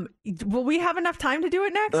 Will we have enough time to do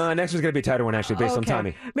it next? Next one's going to be a tighter one, actually, based on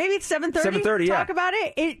timing. Maybe it's 7:30. 7:30, yeah. Talk about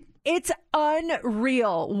it. It's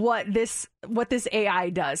unreal what this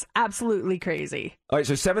AI does. Absolutely crazy. All right,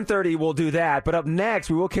 so 7:30, we'll do that. But up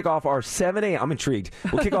next, we will kick off our 7 a.m. I'm intrigued.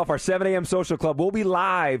 We'll kick off our 7 a.m. social club. We'll be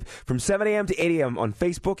live from 7 a.m. to 8 a.m. on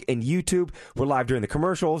Facebook and YouTube. We're live during the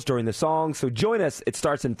commercials, during the songs. So join us. It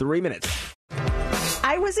starts in 3 minutes.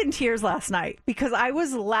 I was in tears last night because I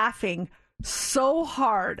was laughing so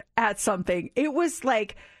hard at something. It was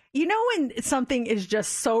like, you know, when something is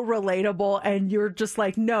just so relatable and you're just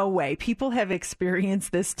like, no way, people have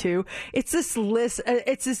experienced this too. It's this list.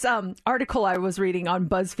 It's this article I was reading on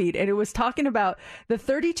BuzzFeed, and it was talking about the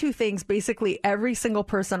 32 things basically every single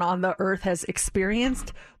person on the earth has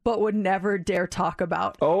experienced but would never dare talk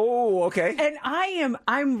about. Oh, okay. And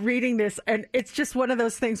I'm reading this, and it's just one of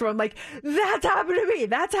those things where I'm like, that's happened to me.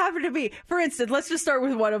 That's happened to me. For instance, let's just start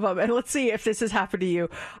with one of them, and let's see if this has happened to you.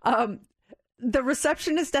 The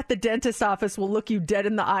receptionist at the dentist office will look you dead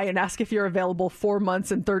in the eye and ask if you're available 4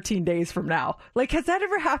 months and 13 days from now. Like, has that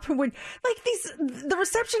ever happened when, like, the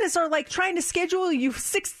receptionists are like trying to schedule you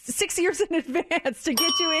six years in advance to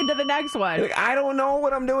get you into the next one? Like, I don't know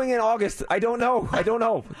what I'm doing in August. I don't know.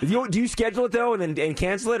 Do you schedule it though and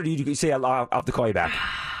cancel it, or do you say I'll have to call you back?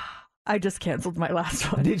 I just canceled my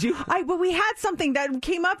last one. Did you? But we had something that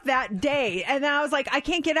came up that day, and I was like, I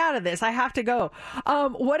can't get out of this. I have to go.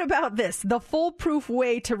 What about this? The foolproof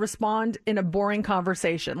way to respond in a boring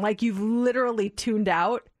conversation. Like, you've literally tuned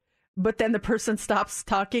out, but then the person stops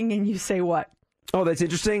talking and you say what? Oh, that's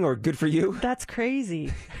interesting, or good for you? That's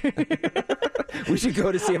crazy. We should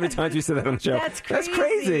go to see how many times we said that on the show. That's crazy. That's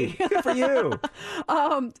crazy. Good for you.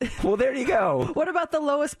 Well, there you go. What about the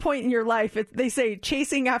lowest point in your life? They say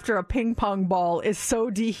chasing after a ping pong ball is so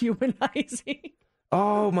dehumanizing.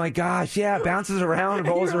 Oh, my gosh. Yeah, bounces around,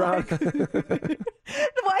 rolls around.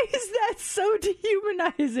 Why is that so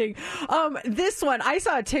dehumanizing? This one, I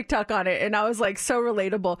saw a TikTok on it, and I was like, so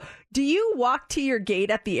relatable. Do you walk to your gate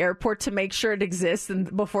at the airport to make sure it exists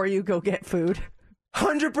and before you go get food?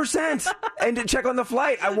 100%. And to check on the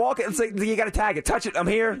flight, I walk it. It's like, you got to tag it. Touch it. I'm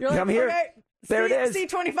here. You're like, I'm here. Okay, there it is.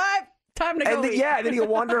 C-25. Time to go. And then you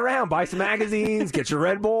wander around, buy some magazines, get your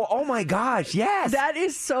Red Bull. Oh my gosh, yes. That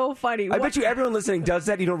is so funny. I bet you everyone listening does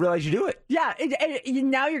that. You don't realize you do it. Yeah,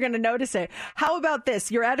 now you're going to notice it. How about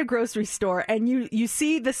this? You're at a grocery store and you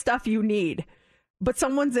see the stuff you need, but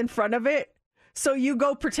someone's in front of it. So you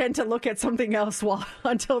go pretend to look at something else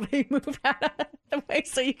until they move out of the way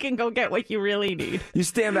so you can go get what you really need. You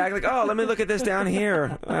stand back like, oh, let me look at this down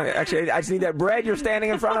here. Actually, I just need that bread you're standing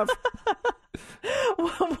in front of.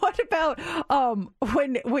 What about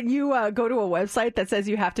when you go to a website that says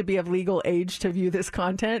you have to be of legal age to view this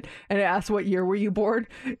content, and it asks what year were you born?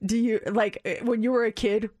 Do you, like, when you were a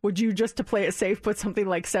kid, would you, just to play it safe, put something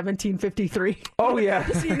like 1753? Oh yeah.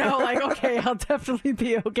 So, you know, like, okay, I'll definitely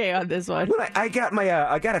be okay on this one. When I got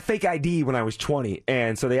I got a fake ID when I was 20,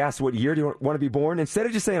 and so they asked what year do you want to be born. Instead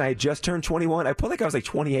of just saying I had just turned 21, I put like I was like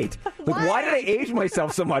 28. Like, why did I age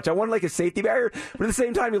myself so much? I wanted like a safety barrier, but at the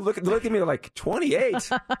same time, you look at me like 28.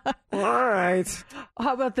 All right.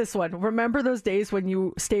 How about this one? Remember those days when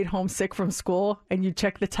you stayed home sick from school and you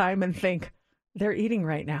check the time and think, they're eating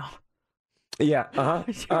right now? Yeah.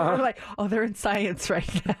 You're like, oh, they're in science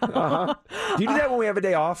right now. Do you do that when we have a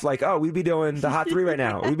day off? Like, oh, we'd be doing the Hot 3 right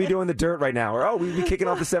now. We'd be doing the Dirt right now. Or, oh, we'd be kicking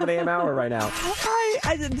off the 7 a.m. hour right now.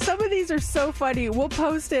 Some of these are so funny. We'll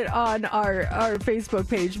post it on our Facebook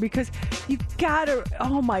page because you gotta,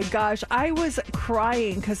 oh my gosh, I was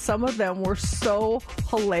crying because some of them were so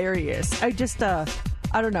hilarious. I just, I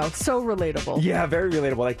don't know, so relatable. Yeah, very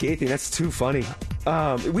relatable. Like gay thing, that's too funny.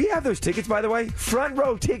 We have those tickets, by the way. Front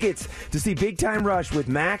row tickets to see Big Time Rush with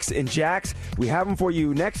Max and Jax. We have them for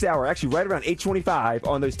you next hour, actually right around 8:25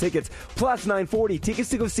 on those tickets, plus 9:40 tickets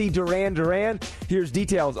to go see Duran Duran. Here's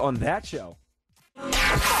details on that show. All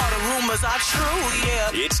the rumors are true, yeah.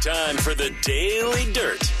 It's time for the Daily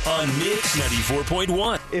Dirt on Mix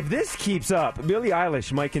 94.1. If this keeps up, Billie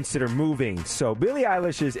Eilish might consider moving. So Billie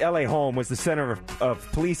Eilish's LA home was the center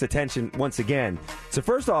of police attention once again. So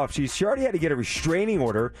first off, she already had to get a restraining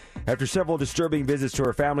order after several disturbing visits to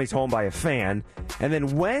her family's home by a fan. And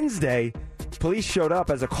then Wednesday, police showed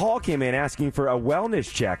up as a call came in asking for a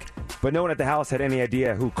wellness check. but no one at the house had any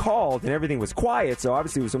idea who called, and everything was quiet, so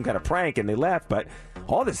obviously it was some kind of prank, and they left. But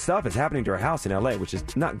all this stuff is happening to her house in L.A., which is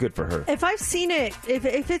not good for her. If I've seen it,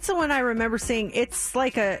 if it's the one I remember seeing, it's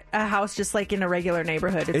like a house just like in a regular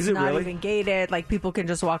neighborhood. It's Is it not really? even gated. Like, people can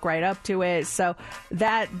just walk right up to it. So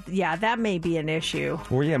that may be an issue.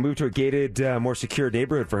 Well, yeah, move to a gated, more secure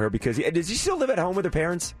neighborhood for her because does she still live at home with her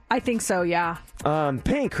parents? I think so, yeah.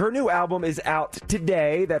 Pink, her new album is out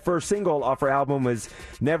today. That first single off her album was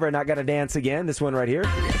Never Not Gonna Dance Again. This one right here.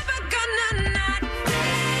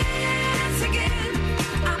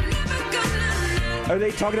 Are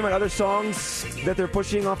they talking about other songs that they're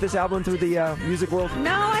pushing off this album through the music world?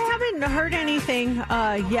 No, I haven't heard anything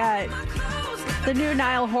yet. The new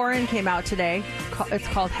Niall Horan came out today. It's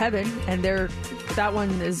called Heaven, and that one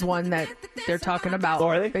is one that they're talking about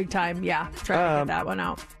big time. Yeah, trying to get that one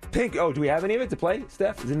out. Pink, do we have any of it to play?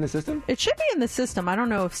 Steph, is it in the system? It should be in the system. I don't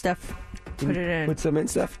know if Steph put it in. Put some in,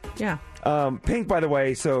 Steph? Yeah. Pink, by the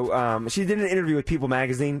way, so she did an interview with People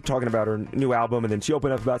Magazine talking about her new album, and then she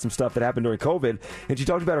opened up about some stuff that happened during COVID, and she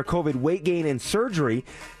talked about her COVID weight gain and surgery.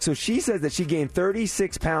 So she says that she gained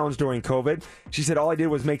 36 pounds during COVID. She said all I did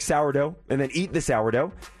was make sourdough and then eat the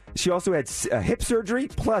sourdough. She also had hip surgery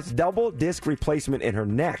plus double disc replacement in her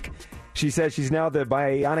neck. She says she's now the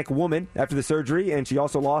bionic woman after the surgery, and she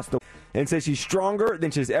also lost and says she's stronger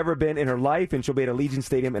than she's ever been in her life, and she'll be at Allegiant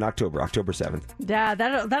Stadium in October 7th. Yeah,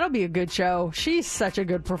 that'll be a good show. She's such a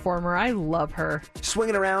good performer. I love her.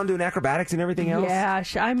 Swinging around, doing acrobatics and everything else. Yeah,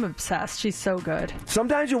 I'm obsessed. She's so good.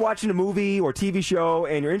 Sometimes you're watching a movie or TV show,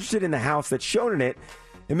 and you're interested in the house that's shown in it,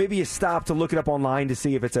 and maybe you stop to look it up online to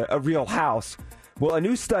see if it's a real house. Well, a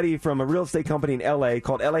new study from a real estate company in L.A.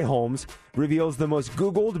 called LA Homes reveals the most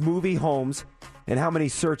Googled movie homes and how many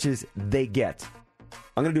searches they get.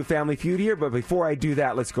 I'm going to do Family Feud here, but before I do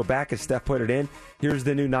that, let's go back as Steph put it in. Here's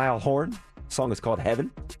the new Niall Horan. The song is called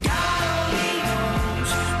Heaven.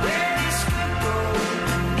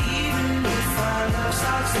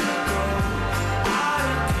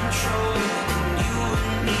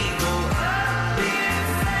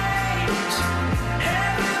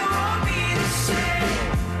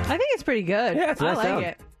 I think it's pretty good. Yeah, it's a I nice like sound.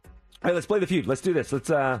 it. All right, let's play the feud. Let's do this. Let's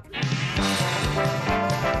we'll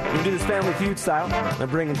do this Family Feud style. I'm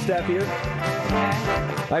bringing Steph here.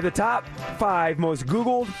 I have the top 5 most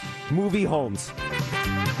Googled movie homes.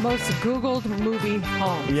 Most Googled movie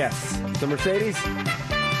homes. Yes. So Mercedes,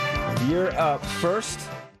 you're up first.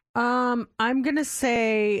 I'm gonna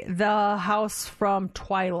say the house from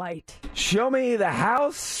Twilight. Show me the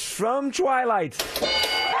house from Twilight.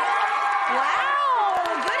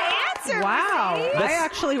 Wow. Mercedes. I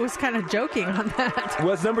actually was kind of joking on that.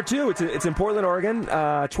 Well, it's number 2. It's in Portland, Oregon.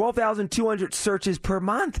 12,200 searches per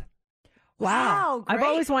month. Wow. Great. I've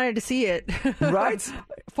always wanted to see it. Right?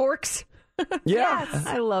 Forks. Yeah. Yes.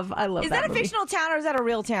 I love Is that that a movie. fictional town or is that a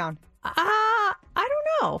real town? I don't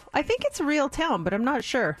know. I think it's a real town, but I'm not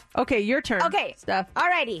sure. Okay, your turn. Okay. Steph.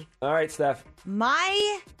 Alrighty. All right, Steph.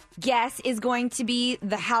 My guess is going to be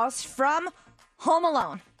the house from Home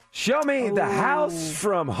Alone. Show me the house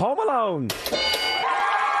from Home Alone.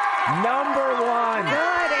 Number 1.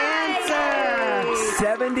 Good answer.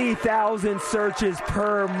 70,000 searches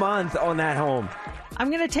per month on that home. I'm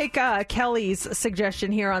going to take Kelly's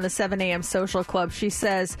suggestion here on the 7 a.m. Social Club. She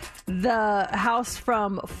says the house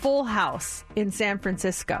from Full House in San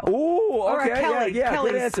Francisco. Ooh, Or okay, Kelly. yeah, good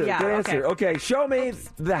Kelly's- answer, yeah, good okay. answer. Okay, show me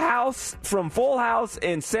the house from Full House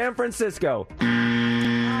in San Francisco.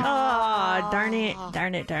 Oh, darn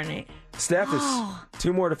it. Steph, there's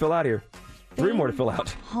 2 more to fill out here. 3 more to fill out.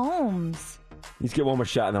 Homes. You just get one more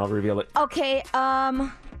shot and then I'll reveal it. Okay,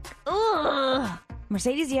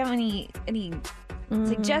 Mercedes, do you have any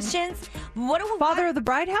suggestions? Father of the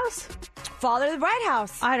Bride House? Father of the Bride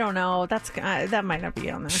House. I don't know. That might not be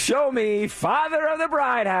on there. Show me Father of the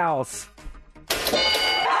Bride House. No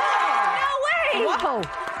way! Whoa.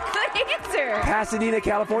 Good answer. Pasadena,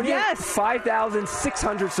 California. Yes.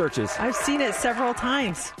 5,600 searches. I've seen it several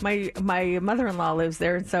times. My mother-in-law lives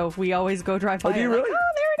there, and so we always go drive by. Oh, do you like, really?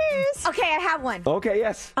 oh, there it is. Okay, I have one. Okay,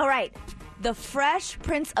 yes. All right. The Fresh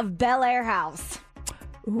Prince of Bel-Air house.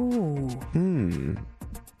 Ooh.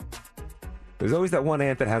 There's always that one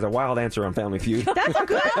aunt that has a wild answer on Family Feud. That's a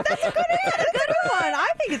good one. I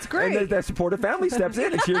think it's great. And that supportive family steps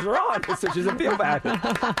in and cheers her on so she doesn't feel bad.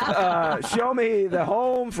 Show me the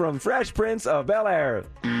home from Fresh Prince of Bel-Air.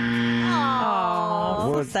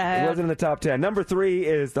 Oh, sad. Wasn't in the top 10. Number 3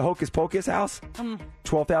 is the Hocus Pocus house.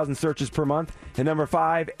 12,000 searches per month. And number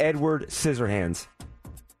 5, Edward Scissorhands.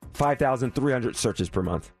 5,300 searches per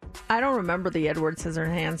month. I don't remember the Edward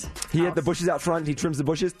Scissorhands. He had the bushes out front. He trims the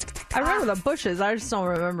bushes. I remember the bushes. I just don't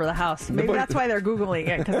remember the house. Maybe that's why they're Googling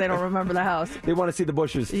it, because they don't remember the house. They want to see the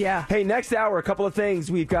bushes. Yeah. Hey, next hour, a couple of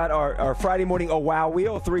things. We've got our Friday morning Oh Wow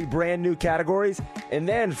Wheel, 3 brand new categories. And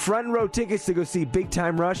then front row tickets to go see Big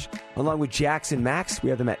Time Rush along with Jackson Max. We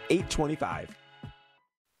have them at 8:25.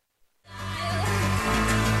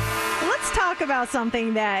 Let's talk about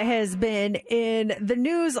something that has been in the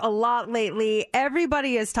news a lot lately.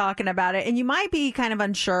 Everybody is talking about it, and you might be kind of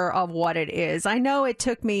unsure of what it is. I know it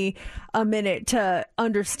took me a minute to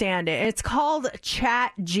understand it. It's called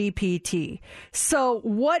ChatGPT. So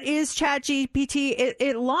what is ChatGPT?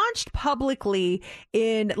 It launched publicly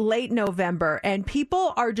in late November, and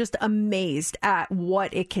people are just amazed at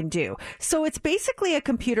what it can do. So it's basically a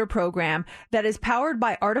computer program that is powered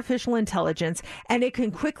by artificial intelligence, and it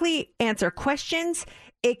can quickly answer questions.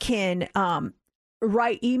 It can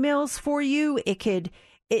write emails for you.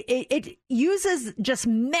 It uses just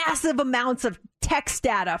massive amounts of text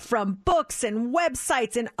data from books and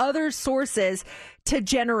websites and other sources to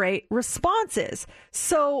generate responses.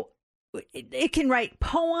 So it can write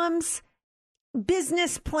poems,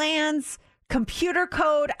 business plans, computer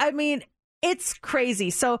code. I mean, it's crazy.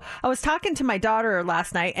 So I was talking to my daughter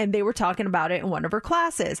last night, and they were talking about it in one of her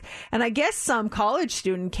classes. And I guess some college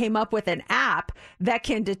student came up with an app that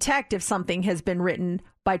can detect if something has been written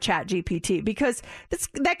by ChatGPT, because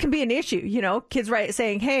that can be an issue. You know, kids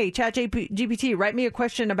saying, hey, ChatGPT, write me a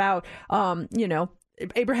question about,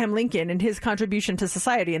 Abraham Lincoln and his contribution to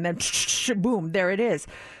society. And then boom, there it is.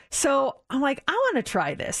 So I'm like, I want to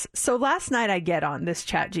try this. So last night I get on this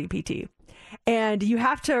ChatGPT. And you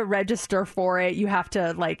have to register for it. You have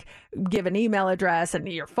to give an email address and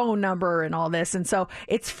your phone number and all this. And so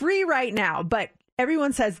it's free right now, but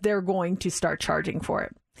everyone says they're going to start charging for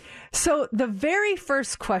it. So the very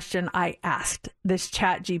first question I asked this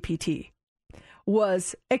ChatGPT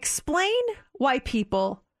was, explain why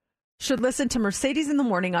people should listen to Mercedes in the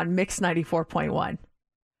Morning on Mix 94.1.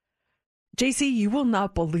 JC, you will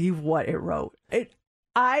not believe what it wrote.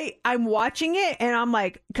 I'm watching it, and I'm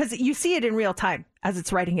like, because you see it in real time as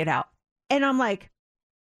it's writing it out, and I'm like,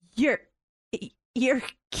 you're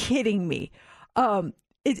kidding me. Let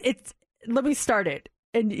me start it,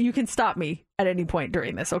 and you can stop me at any point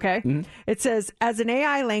during this, okay? Mm-hmm. It says, as an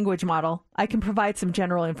AI language model, I can provide some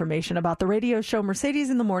general information about the radio show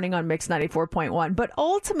Mercedes in the Morning on Mix 94.1, but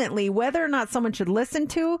ultimately, whether or not someone should listen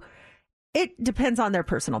to it depends on their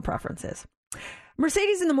personal preferences.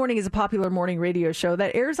 Mercedes in the Morning is a popular morning radio show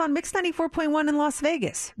that airs on Mix 94.1 in Las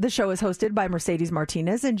Vegas. The show is hosted by Mercedes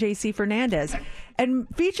Martinez and JC Fernandez and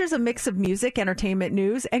features a mix of music, entertainment,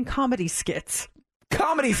 news, and comedy skits.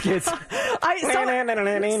 Comedy skits. Some of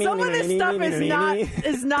this stuff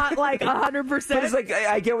is not like 100%. But it's like,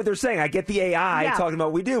 I get what they're saying. I get the AI talking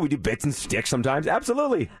about we do bits and sticks sometimes.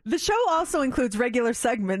 Absolutely. The show also includes regular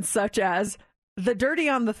segments such as The Dirty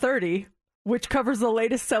on the 30, which covers the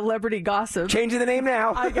latest celebrity gossip. Changing the name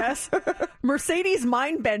now. I guess. Mercedes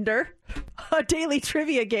Mindbender, a daily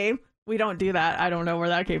trivia game. We don't do that. I don't know where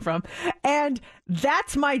that came from. And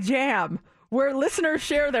That's My Jam, where listeners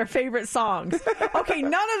share their favorite songs. Okay,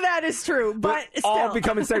 none of that is true, but still. All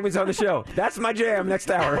becoming segments on the show. That's my jam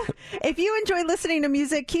next hour. If you enjoy listening to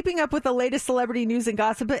music, keeping up with the latest celebrity news and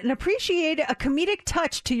gossip, and appreciate a comedic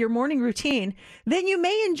touch to your morning routine, then you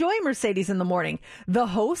may enjoy Mercedes in the Morning. The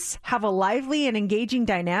hosts have a lively and engaging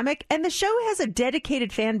dynamic, and the show has a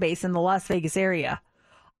dedicated fan base in the Las Vegas area.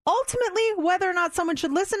 Ultimately, whether or not someone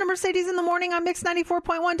should listen to Mercedes in the Morning on Mix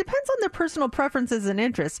 94.1 depends on their personal preferences and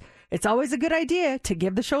interests. It's always a good idea to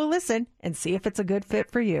give the show a listen and see if it's a good fit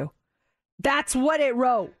for you. That's what it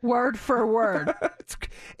wrote, word for word.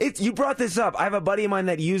 You brought this up. I have a buddy of mine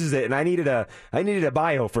that uses it, and I needed a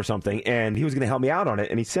bio for something, and he was going to help me out on it,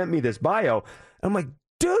 and he sent me this bio. I'm like,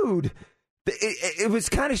 dude, it was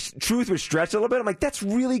kind of truth was stretched a little bit. I'm like, that's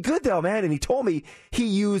really good though, man. And he told me he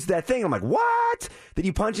used that thing. I'm like, what? That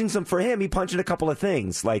you punch in some for him. He punched in a couple of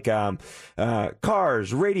things like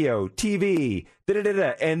cars, radio, TV,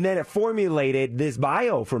 and then it formulated this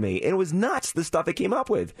bio for me. And it was nuts, the stuff it came up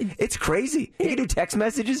with. It's crazy. You can do text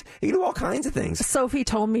messages. You can do all kinds of things. Sophie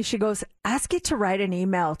told me, she goes, ask it to write an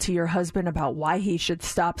email to your husband about why he should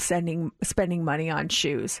stop spending money on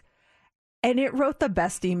shoes. And it wrote the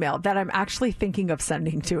best email that I'm actually thinking of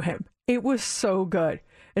sending to him. It was so good.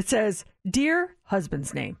 It says, Dear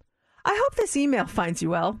husband's name, I hope this email finds you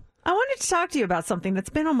well. I wanted to talk to you about something that's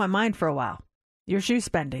been on my mind for a while. Your shoe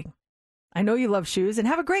spending. I know you love shoes and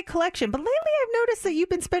have a great collection, but lately I've noticed that you've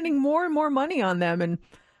been spending more and more money on them, and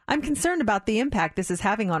I'm concerned about the impact this is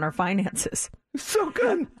having on our finances. So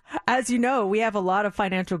good. As you know, we have a lot of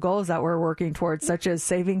financial goals that we're working towards, such as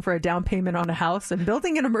saving for a down payment on a house and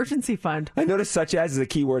building an emergency fund. I notice such as is a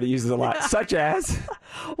key word he uses a lot. Such as.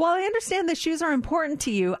 While I understand that shoes are important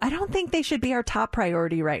to you, I don't think they should be our top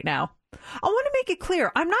priority right now. I want to make it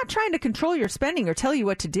clear, I'm not trying to control your spending or tell you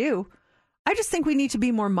what to do. I just think we need to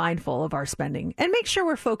be more mindful of our spending and make sure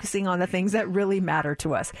we're focusing on the things that really matter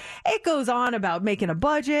to us. It goes on about making a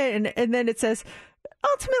budget, and then it says,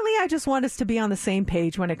 ultimately, I just want us to be on the same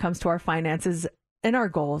page when it comes to our finances and our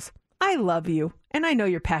goals. I love you, and I know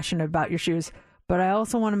you're passionate about your shoes, but I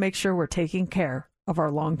also want to make sure we're taking care of our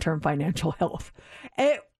long-term financial health.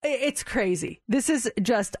 It's crazy. This is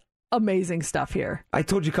just amazing stuff here. I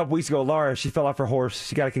told you a couple weeks ago, Laura, she fell off her horse.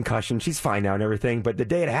 She got a concussion. She's fine now and everything. But the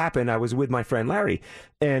day it happened, I was with my friend Larry,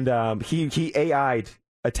 and he AI'd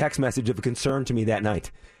a text message of a concern to me that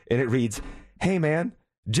night. And it reads, "Hey, man,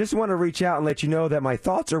 just want to reach out and let you know that my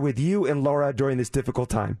thoughts are with you and Laura during this difficult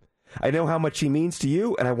time. I know how much she means to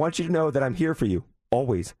you, and I want you to know that I'm here for you,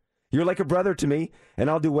 always. You're like a brother to me, and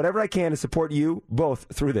I'll do whatever I can to support you both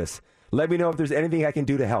through this. Let me know if there's anything I can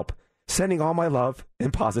do to help. Sending all my love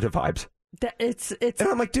and positive vibes." It's and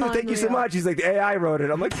I'm like, dude, unreal. Thank you so much. He's like, the AI wrote it.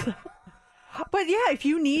 I'm like, but yeah, if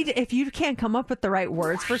you can't come up with the right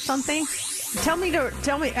words for something,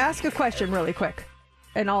 ask a question really quick,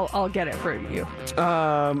 and I'll get it for you.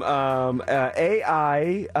 AI.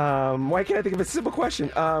 Why can't I think of a simple question?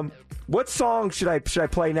 What song should I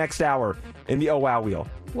play next hour in the Oh Wow Wheel?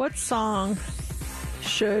 What song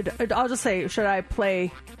should I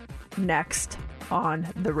play next on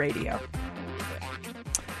the radio?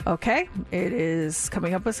 Okay, it is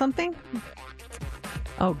coming up with something.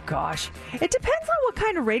 Oh gosh, it depends on what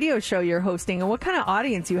kind of radio show you're hosting and what kind of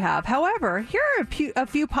audience you have. However, here are a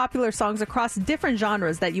few popular songs across different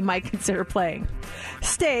genres that you might consider playing.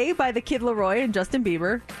 Stay by the Kid Laroi and Justin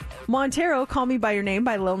Bieber. Montero, Call Me By Your Name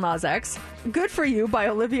by Lil Nas X. Good For You by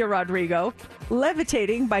Olivia Rodrigo.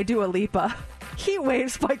 Levitating by Dua Lipa. Heat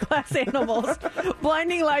Waves by Glass Animals.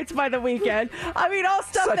 Blinding Lights by The Weeknd. I mean, all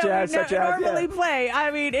stuff that we normally play. I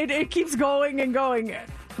mean, it keeps going and going.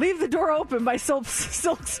 Leave the Door Open by Silk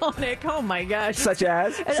Sonic. Oh my gosh. Such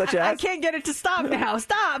as? I can't get it to stop now.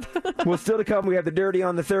 Stop. Well, still to come, we have the Dirty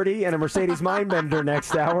on the 30 and a Mercedes Mindbender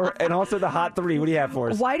next hour, and also the Hot 3. What do you have for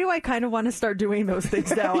us? Why do I kind of want to start doing those things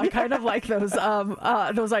now? I kind of like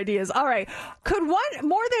those ideas. All right. Could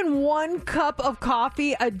more than one cup of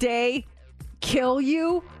coffee a day kill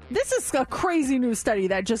you? This is a crazy new study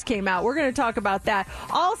that just came out. We're going to talk about that.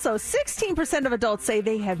 Also, 16% of adults say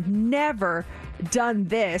they have never done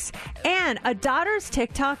this. And a daughter's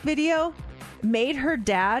TikTok video made her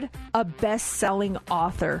dad a best-selling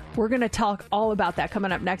author. We're going to talk all about that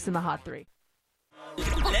coming up next in the Hot 3.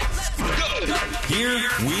 Let's go. Here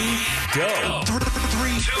we go.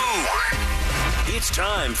 3, 2, 1. It's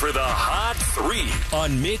time for the Hot 3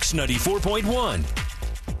 on Mix 94.1.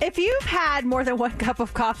 If you've had more than one cup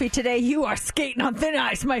of coffee today, you are skating on thin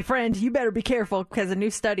ice, my friend. You better be careful because a new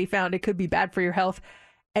study found it could be bad for your health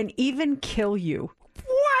and even kill you.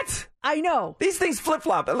 What? I know. These things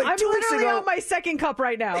flip-flop. Like I'm 2 weeks literally ago, on my second cup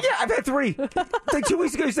right now. Yeah, I've had 3. Like 2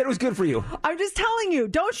 weeks ago, you said it was good for you. I'm just telling you,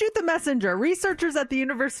 don't shoot the messenger. Researchers at the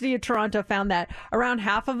University of Toronto found that around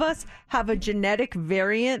half of us have a genetic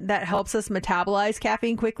variant that helps us metabolize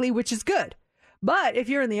caffeine quickly, which is good. But if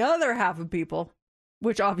you're in the other half of people,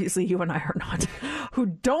 which obviously you and I are not, who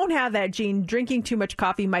don't have that gene, drinking too much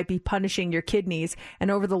coffee might be punishing your kidneys. And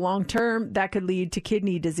over the long term, that could lead to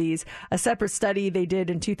kidney disease. A separate study they did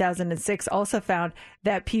in 2006 also found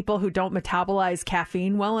that people who don't metabolize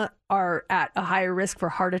caffeine well are at a higher risk for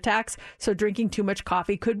heart attacks. So drinking too much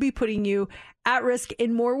coffee could be putting you at risk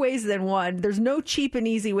in more ways than one. There's no cheap and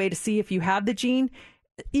easy way to see if you have the gene.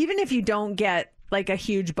 Even if you don't get like a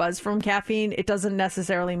huge buzz from caffeine, it doesn't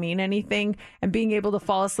necessarily mean anything. And being able to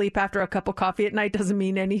fall asleep after a cup of coffee at night doesn't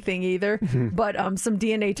mean anything either. But some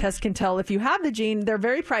DNA tests can tell if you have the gene. They're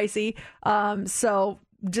very pricey. So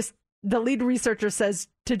just the lead researcher says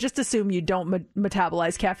to just assume you don't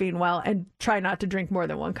metabolize caffeine well and try not to drink more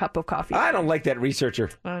than one cup of coffee. I don't like that researcher.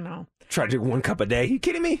 I know. Try to drink 1 cup a day. Are you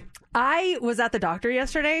kidding me? I was at the doctor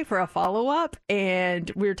yesterday for a follow-up,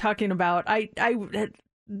 and we were talking about I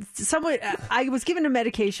was given a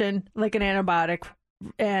medication, like an antibiotic,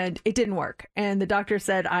 and it didn't work. And the doctor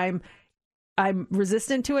said, I'm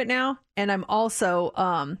resistant to it now. And I'm also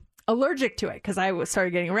allergic to it because I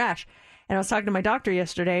started getting a rash. And I was talking to my doctor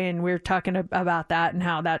yesterday, and we were talking about that and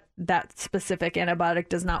how that specific antibiotic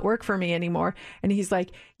does not work for me anymore. And he's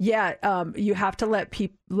like, yeah, you have to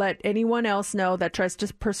let anyone else know that tries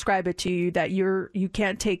to prescribe it to you that you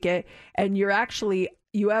can't take it, and you're actually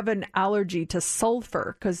you have an allergy to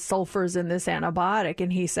sulfur because sulfur is in this antibiotic.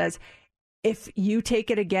 And he says, if you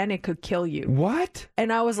take it again, it could kill you. What?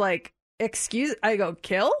 And I was like, I go,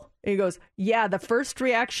 kill? And he goes, yeah, the first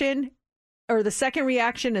reaction or the second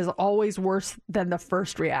reaction is always worse than the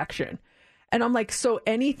first reaction. And I'm like, so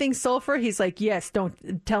anything sulfur? He's like, yes,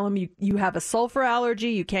 don't tell him you have a sulfur allergy.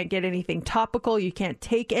 You can't get anything topical. You can't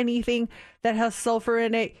take anything that has sulfur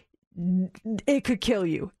in it. It could kill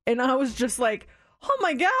you. And I was just like, oh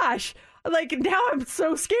my gosh. Like, now I'm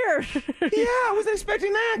so scared. Yeah, I wasn't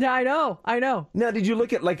expecting that. Yeah, I know. Now, did you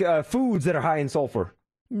look at like foods that are high in sulfur?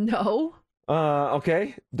 No.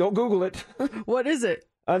 Okay. Don't Google it. What is it?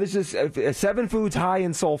 This is 7 foods high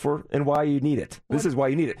in sulfur and why you need it. This is why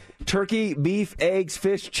you need it. Turkey, beef, eggs,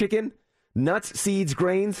 fish, chicken, nuts, seeds,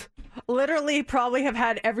 grains. Literally probably have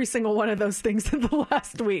had every single one of those things in the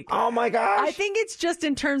last week. Oh my gosh. I think it's just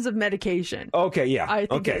in terms of medication. Okay, yeah. I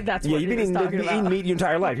think that's what you've been eating meat your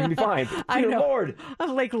entire life. You'll be fine. I know. Lord.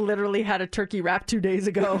 I've like literally had a turkey wrap 2 days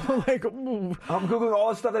ago. Like, ooh. I'm Googling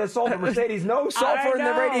all the stuff that has sulfur. Mercedes, no sulfur in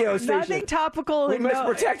the radio station. Nothing topical. We must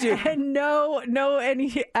protect you. And no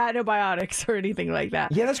any antibiotics or anything like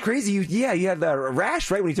that. Yeah, that's crazy. You had a rash,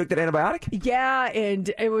 right, when you took that antibiotic? Yeah, and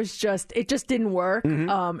it just didn't work.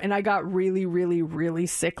 Mm-hmm. And I got really, really, really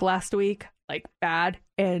sick last week, like bad.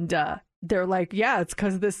 And they're like, yeah, it's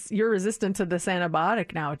because you're resistant to this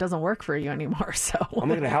antibiotic now. It doesn't work for you anymore. So I'm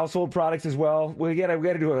looking at household products as well. We got to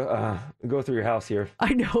do go through your house here.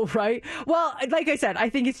 I know, right? Well, like I said, I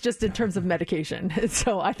think it's just in terms of medication.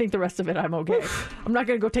 So I think the rest of it, I'm okay. I'm not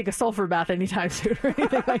going to go take a sulfur bath anytime soon or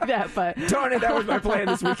anything like that. But darn it, that was my plan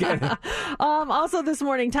this weekend. Also this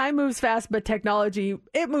morning, time moves fast, but technology,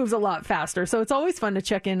 it moves a lot faster. So it's always fun to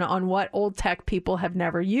check in on what old tech people have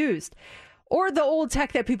never used, or the old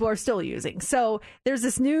tech that people are still using. So there's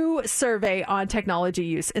this new survey on technology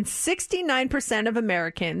use, and 69% of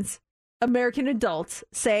American adults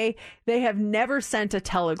say they have never sent a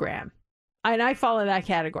telegram. And I fall in that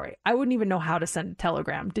category. I wouldn't even know how to send a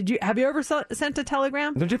telegram. Have you ever sent a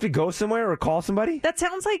telegram? Don't you have to go somewhere or call somebody? That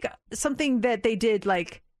sounds like something that they did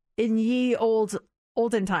like in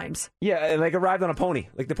olden times. Yeah, like arrived on a pony,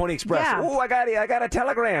 like the Pony Express. Yeah. Oh, I got a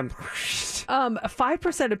telegram.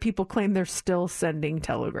 5% of people claim they're still sending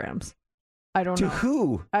telegrams. I don't know. To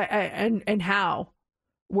who? And how?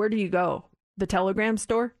 Where do you go? The telegram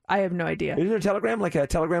store? I have no idea. Isn't there a telegram, like a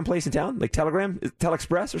telegram place in town? Like Telegram?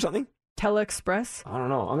 Telexpress or something? Telexpress? I don't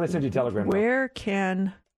know. I'm going to send you a telegram. Where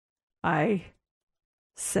can I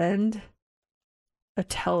send a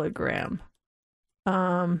telegram?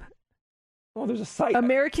 Oh, there's a site.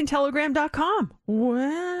 AmericanTelegram.com.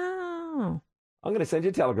 Wow. I'm going to send you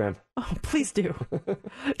a telegram. Oh, please do.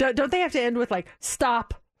 Don't they have to end with like,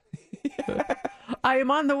 stop? I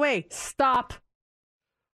am on the way. Stop.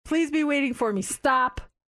 Please be waiting for me. Stop.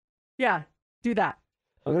 Yeah, do that.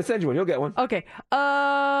 I'm going to send you one. You'll get one. Okay.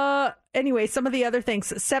 Anyway, some of the other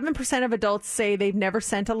things. 7% of adults say they've never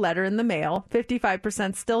sent a letter in the mail.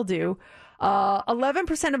 55% still do.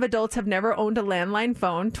 11% of adults have never owned a landline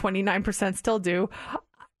phone. 29% still do.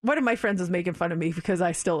 One of my friends was making fun of me because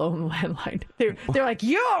I still own a landline. They're like,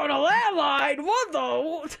 you own a landline? What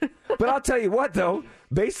the? But I'll tell you what, though.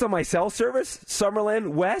 Based on my cell service,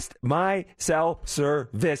 Summerlin West, my cell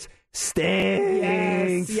service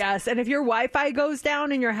stinks. Yes. And if your Wi-Fi goes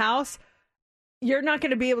down in your house, you're not going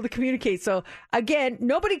to be able to communicate. So, again,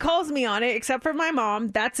 nobody calls me on it except for my mom.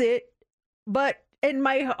 That's it. And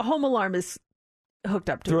my home alarm is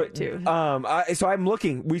hooked up to it too. So I'm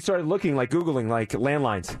looking. We started looking, like Googling, like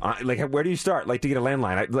landlines. Like, where do you start? Like to get a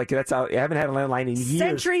landline? I haven't had a landline in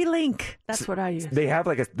years. CenturyLink. That's what I use. They have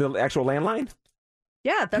like the actual landline.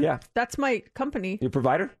 Yeah, that's my company. Your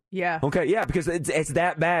provider? Yeah. Okay, yeah, because it's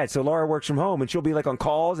that bad. So Laura works from home, and she'll be like on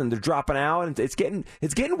calls, and they're dropping out, and it's getting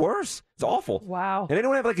worse. It's awful. Wow. And they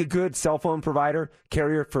don't have like a good cell phone provider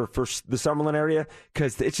carrier for the Summerlin area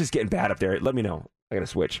because it's just getting bad up there. Let me know. I got to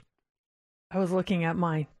switch. I was looking at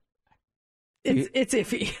mine. It's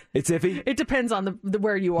iffy. It's iffy? It depends on the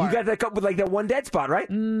where you are. You got that with like that one dead spot, right?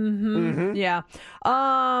 Mm-hmm. Yeah.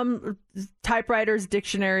 Typewriters,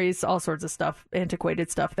 dictionaries, all sorts of stuff,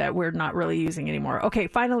 antiquated stuff that we're not really using anymore. Okay,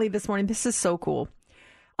 finally this morning, this is so cool.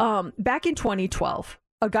 Back in 2012,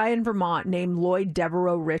 a guy in Vermont named Lloyd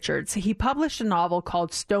Devereaux Richards, he published a novel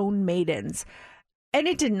called Stone Maidens, and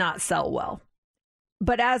it did not sell well.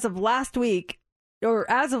 But as of last week,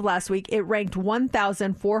 it ranked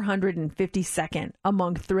 1,452nd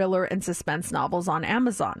among thriller and suspense novels on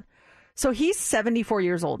Amazon. So he's 74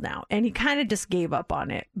 years old now, and he kind of just gave up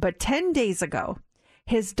on it. But 10 days ago,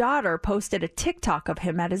 his daughter posted a TikTok of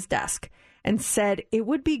him at his desk and said it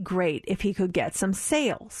would be great if he could get some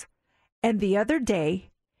sales. And the other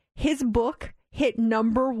day, his book hit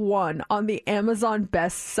 #1 on the Amazon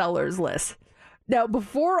bestsellers list. Now,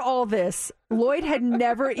 before all this, Lloyd had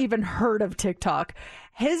never even heard of TikTok.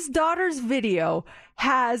 His daughter's video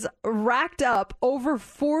has racked up over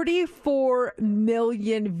 44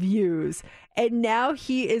 million views, and now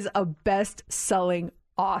he is a best-selling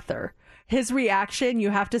author. His reaction, you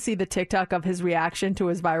have to see the TikTok of his reaction to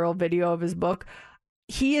his viral video of his book.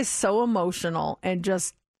 He is so emotional and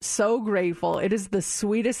just so grateful. It is the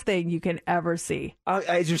sweetest thing you can ever see.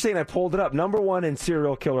 As you're saying, I pulled it up. #1 in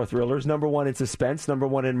serial killer thrillers, #1 in suspense,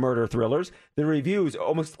 #1 in murder thrillers. The reviews,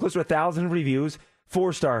 almost close to 1,000 reviews,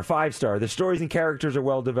 4-star, 5-star. The stories and characters are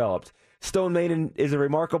well developed. Stone Maiden is a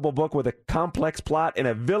remarkable book with a complex plot and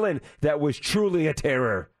a villain that was truly a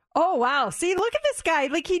terror. Oh, wow. See, look at this guy.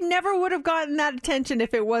 Like, he never would have gotten that attention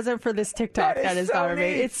if it wasn't for this TikTok that his daughter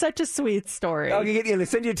made. It's such a sweet story. I'm going to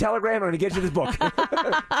send you a telegram. I'm going to get you this book.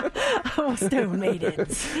 Oh, Stone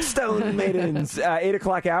Maidens. Stone Maidens. 8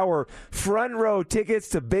 o'clock hour. Front row tickets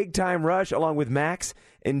to Big Time Rush along with Max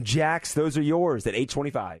and Jax. Those are yours at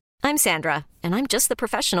 8:25. I'm Sandra, and I'm just the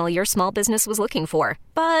professional your small business was looking for.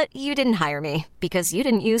 But you didn't hire me because you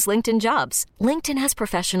didn't use LinkedIn Jobs. LinkedIn has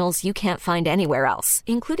professionals you can't find anywhere else,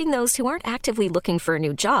 including those who aren't actively looking for a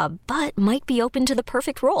new job, but might be open to the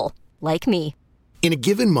perfect role, like me. In a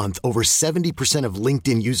given month, over 70% of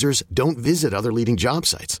LinkedIn users don't visit other leading job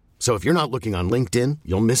sites. So if you're not looking on LinkedIn,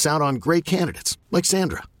 you'll miss out on great candidates, like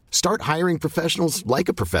Sandra. Start hiring professionals like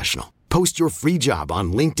a professional. Post your free job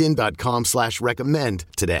on linkedin.com/recommend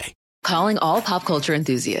today. Calling all pop culture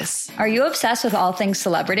enthusiasts. Are you obsessed with all things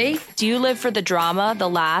celebrity? Do you live for the drama, the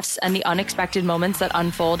laughs, and the unexpected moments that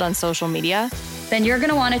unfold on social media? Then you're going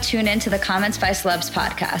to want to tune in to the Comments by Celebs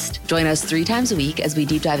podcast. Join us 3 times a week as we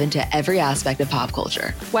deep dive into every aspect of pop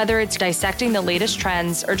culture. Whether it's dissecting the latest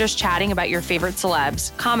trends or just chatting about your favorite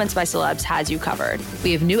celebs, Comments by Celebs has you covered.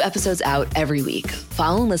 We have new episodes out every week.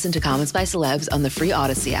 Follow and listen to Comments by Celebs on the free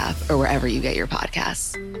Odyssey app or wherever you get your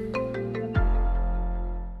podcasts.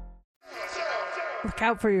 Look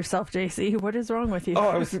out for yourself, JC. What is wrong with you?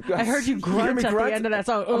 Oh, I heard you grunt at the end of that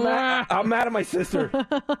song. I'm mad at my sister.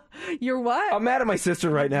 You're what? I'm mad at my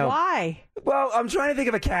sister right now. Why? Well, I'm trying to think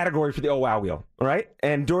of a category for the Oh Wow Wheel, all right?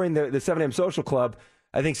 And during the 7 a.m. social club,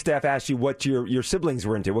 I think Steph asked you what your siblings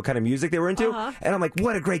were into, what kind of music they were into. Uh-huh. And I'm like,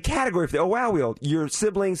 what a great category for the Oh Wow Wheel. Your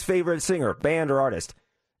siblings' favorite singer, band, or artist.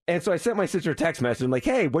 And so I sent my sister a text message. I'm like,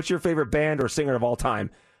 hey, what's your favorite band or singer of all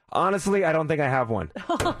time? Honestly, I don't think I have one.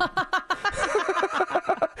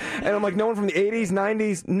 And I'm like, no one from the 80s,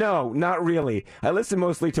 90s? No, not really. I listen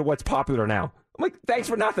mostly to what's popular now. I'm like, thanks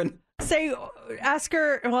for nothing. Ask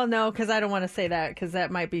her, well, no, because I don't want to say that, because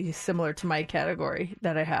that might be similar to my category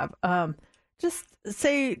that I have.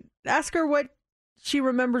 Ask her what she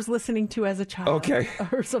remembers listening to as a child. Okay.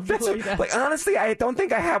 Or something like that. Like, honestly, I don't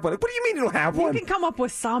think I have one. Like, what do you mean you don't have one? You can come up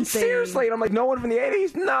with something. Seriously. And I'm like, no one from the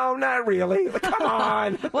 80s? No, not really. Like, come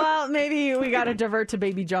on. Well, maybe we got to divert to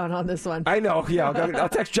Baby John on this one. I know. Yeah. I'll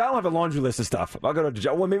text John. I'll have a laundry list of stuff. I'll go to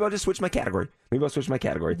John. Well, maybe I'll just switch my category.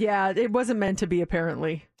 Yeah, it wasn't meant to be,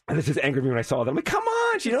 apparently. And this just angered me when I saw that. I'm like, come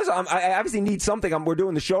on. She knows I obviously need something. We're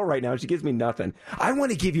doing the show right now. She gives me nothing. I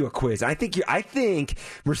want to give you a quiz. I think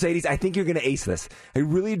Mercedes, I think you're going to ace this. I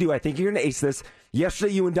really do. I think you're going to ace this.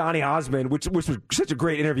 Yesterday, you and Donny Osmond, which was such a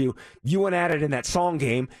great interview, you went at it in that song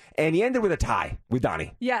game, and you ended with a tie with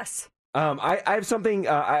Donny. Yes. I have something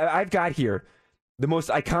I've got here, the most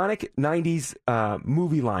iconic 90s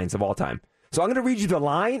movie lines of all time. So I'm going to read you the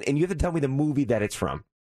line, and you have to tell me the movie that it's from.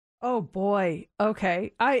 Oh, boy.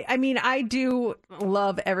 Okay. I mean, I do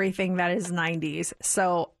love everything that is 90s.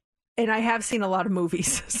 So, and I have seen a lot of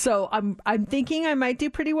movies. So I'm thinking I might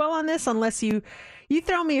do pretty well on this, unless you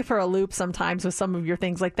throw me for a loop sometimes with some of your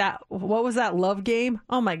things like that. What was that, Love Game?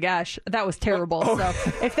 Oh, my gosh. That was terrible. So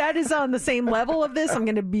if that is on the same level of this, I'm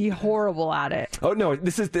going to be horrible at it. Oh, no.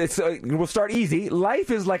 We'll start easy.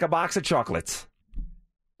 Life is like a box of chocolates.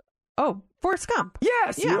 Oh, Forrest Gump.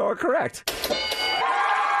 Yes, yeah. You are correct.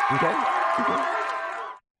 Okay.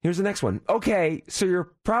 Here's the next one. Okay, so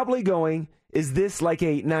you're probably going, is this like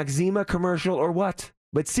a Noxzema commercial or what?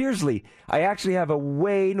 But seriously, I actually have a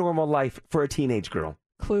way normal life for a teenage girl.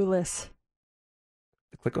 Clueless.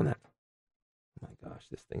 Click on that. Oh my gosh,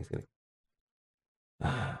 this thing's going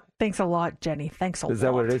to... Thanks a lot, Jenny. Thanks a lot. Is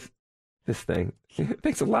that what it is? This thing.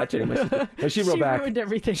 Thanks a lot, Jenny. She wrote back. She ruined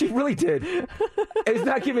everything. She really did. It's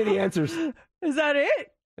not giving me the answers. Is that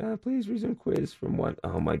it? Please resume quiz from one.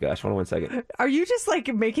 Oh my gosh, hold on 1 second. Are you just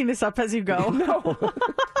like making this up as you go? No.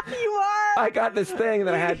 You are. I got this thing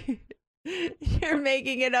that I had. You're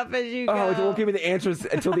making it up as you go. Oh, it won't give me the answers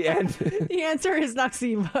until the end. The answer is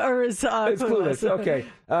Noxema, or is It's Clueless. Okay.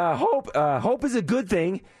 Hope is a good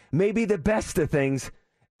thing, maybe the best of things,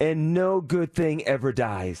 and no good thing ever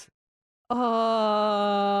dies.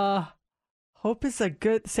 Hope is a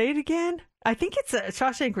good... Say it again? I think it's a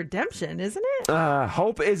Shawshank Redemption, isn't it?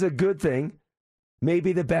 Hope is a good thing,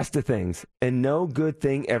 maybe the best of things, and no good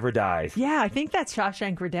thing ever dies. Yeah, I think that's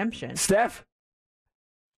Shawshank Redemption. Steph?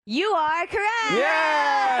 You are correct.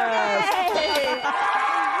 Yes!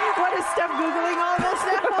 What is Steph Googling all this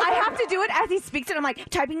now? I have to do it as he speaks it. I'm like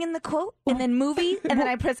typing in the quote and then movie, and then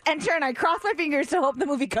I press enter and I cross my fingers to hope the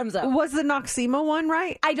movie comes up. Was the Noxema one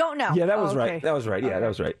right? I don't know. Yeah, that was okay. right. That was right. Yeah, that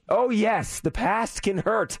was right. Oh, yes, the past can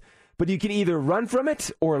hurt, but you can either run from it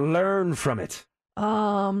or learn from it.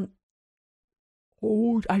 I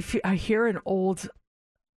hear an old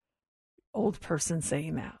person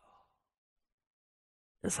saying that.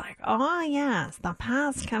 It's like, oh yes, the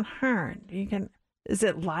past can hurt. You can. Is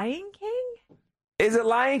it Lion King? Is it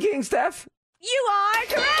Lion King, Steph? You are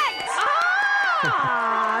correct.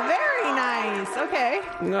 Very nice. Okay.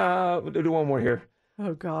 We'll do one more here.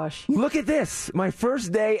 Oh gosh. Look at this. My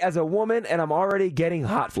first day as a woman, and I'm already getting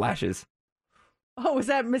hot flashes. Oh, is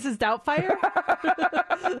that Mrs. Doubtfire?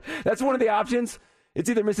 That's one of the options. It's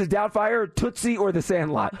either Mrs. Doubtfire, Tootsie, or The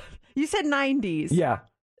Sandlot. You said 90s. Yeah.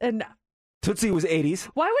 And Tootsie was 80s.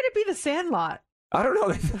 why would it be The Sandlot? I don't know.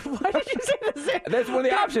 Why did you say The Sandlot? That's one of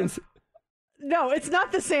the options. No, it's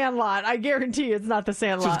not The Sandlot. I guarantee you it's not The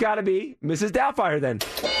Sandlot. So it's got to be Mrs. Doubtfire then.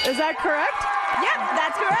 Is that correct? Yep,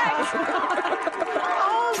 that's correct.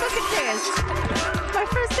 Oh, look at this. My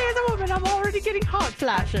first day as a woman, I'm already getting hot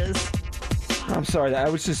flashes. I'm sorry. I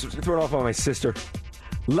was just thrown off by my sister.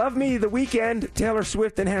 Love Me, The Weeknd, Taylor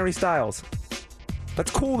Swift, and Harry Styles.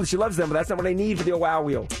 That's cool that she loves them, but that's not what I need for the wow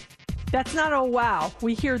wheel. That's not a wow.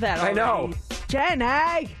 We hear that already. I know.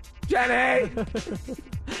 Jenny!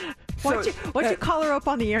 Why'd you call her up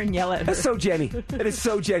on the air and yell at her? That's so Jenny. That is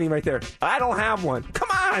so Jenny right there. I don't have one. Come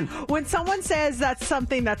on. When someone says that's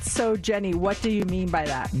something that's so Jenny, what do you mean by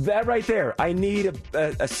that? That right there. I need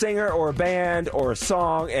a singer or a band or a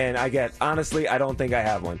song, and honestly, I don't think I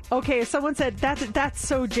have one. Okay, if someone said that's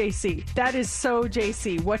so JC. That is so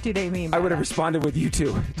JC. What do they mean by I would have that? responded with you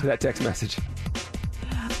two to that text message.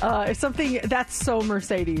 It's something that's so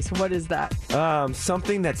Mercedes. What is that?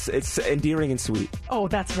 Something it's endearing and sweet. Oh,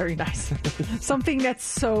 that's very nice. Something that's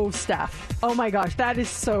so Steph. Oh my gosh, that is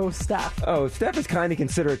so Steph. Oh, Steph is kind of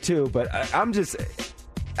considerate too, but I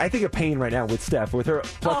think of pain right now with Steph, with her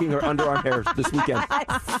plucking her underarm hair this weekend.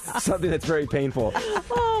 Something that's very painful.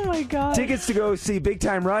 Oh my God. Tickets to go see Big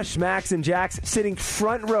Time Rush, Max and Jax, sitting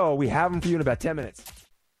front row. We have them for you in about 10 minutes.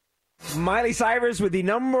 Miley Cyrus with the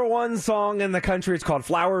number one song in the country. It's called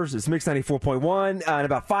Flowers. It's Mix 94.1. In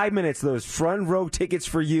about 5 minutes, those front row tickets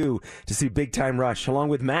for you to see Big Time Rush, along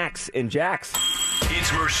with Max and Jax.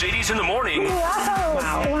 It's Mercedes in the morning.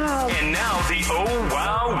 Wow. And now the Oh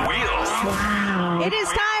Wow Wheel. Wow. It is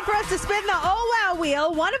time for us to spin the Oh Wow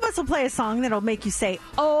Wheel. One of us will play a song that'll make you say,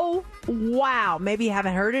 oh, wow. Maybe you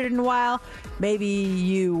haven't heard it in a while. Maybe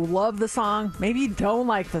you love the song. Maybe you don't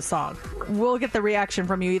like the song. We'll get the reaction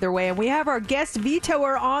from you either way. And we have our guest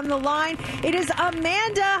vetoer on the line. It is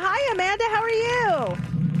Amanda. Hi, Amanda. How are you?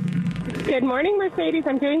 Good morning, Mercedes.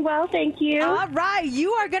 I'm doing well, thank you. All right.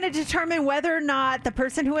 You are going to determine whether or not the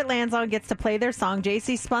person who it lands on gets to play their song.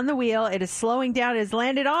 JC spun the wheel. It is slowing down. It has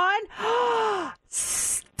landed on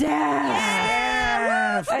Steph.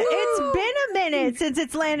 Yes. It's been a minute since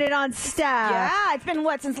it's landed on Steph. Yeah, it's been,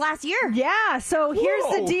 since last year? Yeah, so here's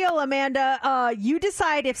the deal, Amanda. You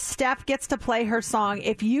decide if Steph gets to play her song.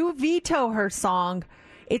 If you veto her song,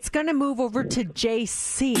 it's going to move over to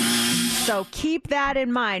JC. So keep that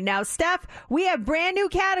in mind. Now, Steph, we have brand new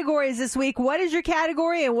categories this week. What is your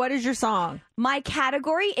category and what is your song? My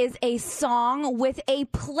category is a song with a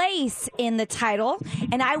place in the title.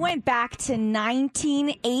 And I went back to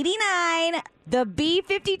 1989, the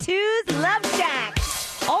B-52's Love Shack.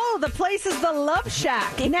 Oh, the place is the Love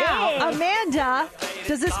Shack. Now, Amanda,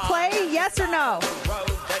 does this play, yes or no?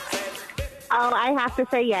 Oh, I have to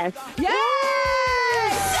say yes. Yes!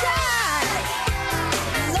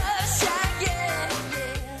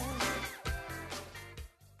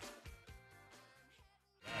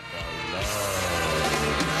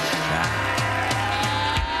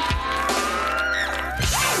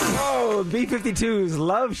 B-52's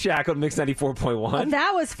Love Shack on Mix 94.1.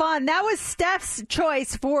 That was fun. That was Steph's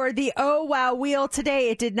choice for the Oh Wow Wheel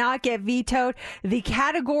today. It did not get vetoed. The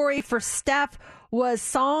category for Steph was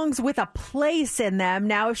songs with a place in them.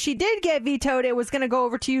 Now, if she did get vetoed, it was going to go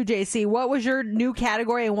over to you, JC. What was your new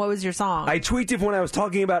category and what was your song? I tweaked it when I was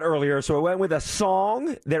talking about earlier, so I went with a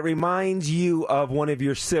song that reminds you of one of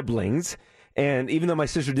your siblings. And even though my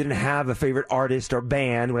sister didn't have a favorite artist or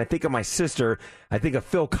band, when I think of my sister, I think of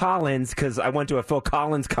Phil Collins because I went to a Phil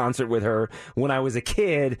Collins concert with her when I was a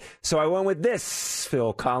kid. So I went with this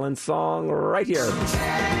Phil Collins song right here.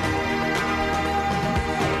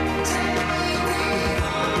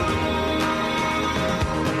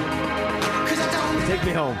 Take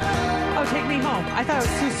Me Home. Oh, Take Me Home. I thought it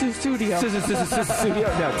was Susu Studio. Studio.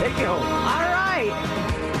 No, Take Me Home. All right.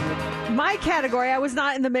 My category, I was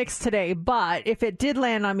not in the mix today, but if it did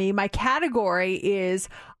land on me, my category is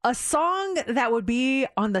a song that would be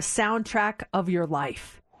on the soundtrack of your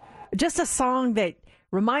life. Just a song that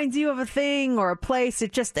reminds you of a thing or a place.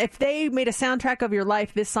 It just, if they made a soundtrack of your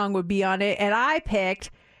life, this song would be on it. And I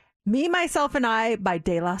picked Me, Myself, and I by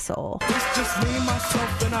De La Soul. It's just me,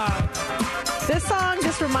 myself, and I. This song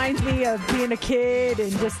just reminds me of being a kid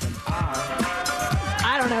and just,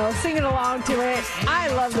 I don't know, singing along to it. I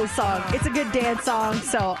love this song. It's a good dance song,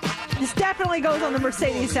 so this definitely goes on the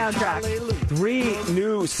Mercedes soundtrack. 3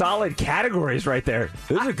 new solid categories right there.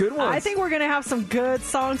 Those are good ones. I think we're going to have some good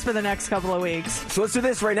songs for the next couple of weeks. So let's do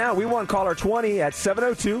this right now. We want caller 20 at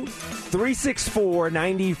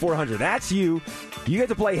 702-364-9400. That's you. You get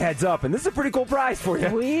to play Heads Up, and this is a pretty cool prize for you.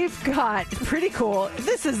 We've got pretty cool.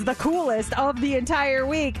 This is the coolest of the entire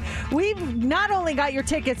week. We've not only got your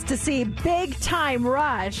tickets to see Big Time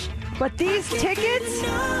Rush, but these tickets,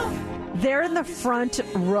 they're in the front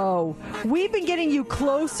row. We've been getting you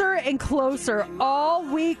closer and closer all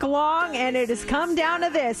week long, and it has come down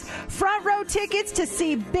to this. Front row tickets to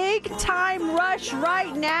see Big Time Rush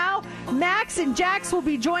right now. Max and Jax will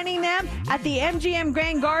be joining them at the MGM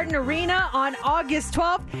Grand Garden Arena on August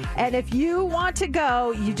 12th. And if you want to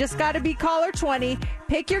go, you just got to be caller 20.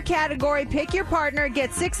 Pick your category, pick your partner,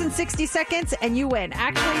 get 6 and 60 seconds, and you win.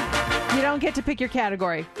 Actually, you don't get to pick your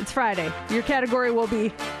category. It's Friday. Your category will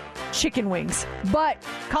be chicken wings. But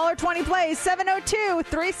caller 20 plays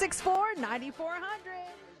 702-364-9400.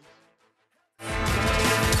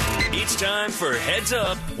 It's time for Heads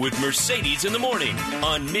Up with Mercedes in the Morning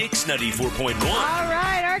on Mix 94.1. All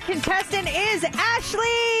right, our contestant is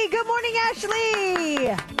Ashley. Good morning,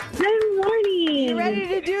 Ashley. Good morning. You ready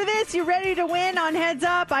to do this? You ready to win on Heads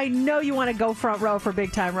Up? I know you want to go front row for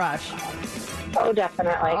Big Time Rush. Oh,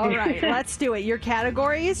 definitely. All right, let's do it. Your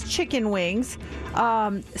category is chicken wings.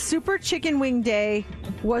 Super Chicken Wing Day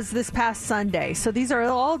was this past Sunday. So these are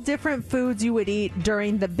all different foods you would eat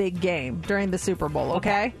during the big game, during the Super Bowl,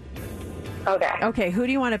 okay? Okay. Okay, who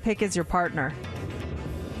do you want to pick as your partner?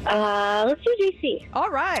 Let's do JC. All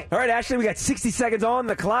right. All right, Ashley, we got 60 seconds on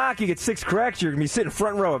the clock. You get 6 correct. You're going to be sitting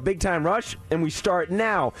front row at Big Time Rush, and we start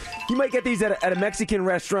now. You might get these at a Mexican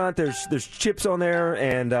restaurant. There's chips on there,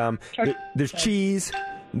 and there's cheese.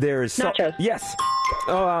 There's nachos. Yes.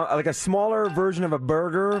 Like a smaller version of a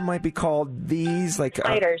burger might be called these. Like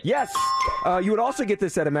sliders. Yes. You would also get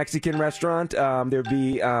this at a Mexican restaurant. There'd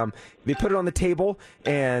be they put it on the table,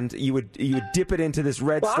 and you would dip it into this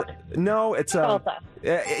red. No, it's salsa.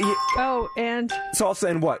 And salsa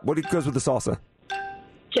and what? What goes with the salsa?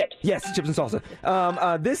 Chips. Yes, chips and salsa.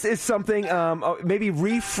 This is something maybe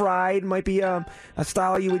refried might be a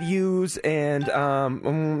style you would use, and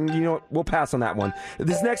you know what? We'll pass on that one.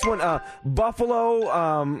 This next one, buffalo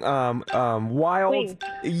wild. Wings.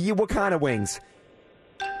 What kind of wings?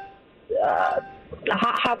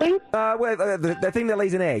 Hot wings? The thing that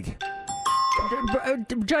lays an egg.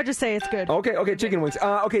 Judges say it's good. Okay, chicken wings.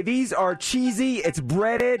 Okay, these are cheesy. It's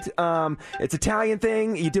breaded. It's Italian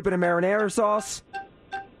thing. You dip it in marinara sauce.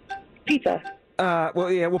 Pizza.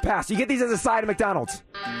 Well, yeah, we'll pass. You get these as a side of McDonald's.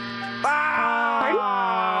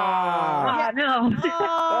 No.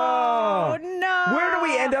 Oh, no. Where do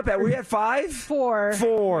we end up at? We're at 5? 4.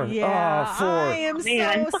 4. Yeah. Oh, 4. I am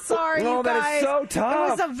so sorry, Oh, you that guys. is so tough. It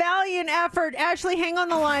was a valiant effort. Ashley, hang on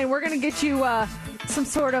the line. We're going to get you some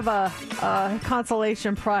sort of a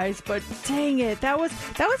consolation prize, but dang it, that was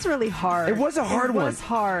really hard. It was a hard one. It was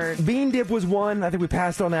hard. Bean dip was one. I think we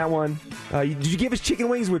passed on that one. Did you give us chicken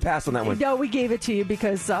wings? We passed on that one. No, we gave it to you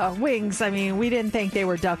because wings. I mean, we didn't think they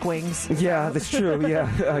were duck wings. Yeah, that's true.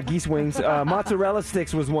 Yeah, geese wings. Mozzarella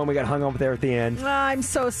sticks was one we got hung up there at the end. I'm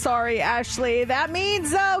so sorry, Ashley. That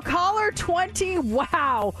means, though, caller 20.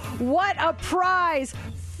 Wow, what a prize.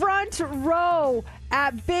 Front row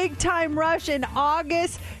at Big Time Rush in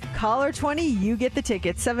August. Caller 20, you get the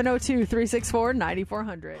ticket.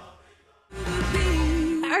 702-364-9400.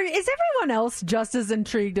 Is everyone else just as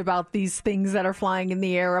intrigued about these things that are flying in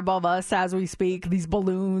the air above us as we speak? These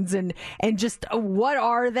balloons and just what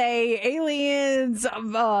are they? Aliens,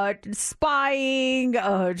 spying,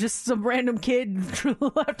 just some random kid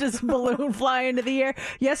left his balloon fly into the air.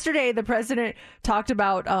 Yesterday, the president talked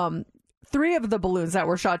about 3 of the balloons that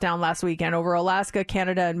were shot down last weekend over Alaska,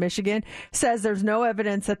 Canada, and Michigan. Says there's no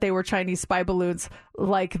evidence that they were Chinese spy balloons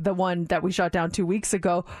like the one that we shot down 2 weeks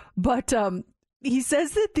ago. But he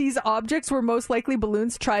says that these objects were most likely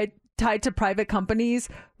balloons tied to private companies,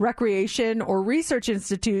 recreation, or research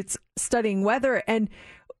institutes studying weather. And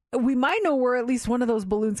we might know where at least one of those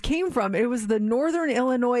balloons came from. It was the Northern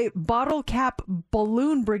Illinois Bottle Cap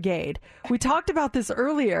Balloon Brigade. We talked about this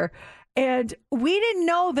earlier. And we didn't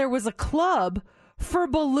know there was a club for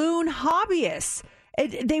balloon hobbyists.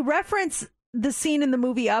 They reference the scene in the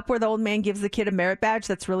movie Up where the old man gives the kid a merit badge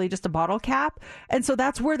that's really just a bottle cap. And so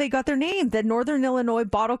that's where they got their name, the Northern Illinois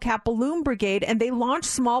Bottle Cap Balloon Brigade. And they launched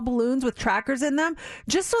small balloons with trackers in them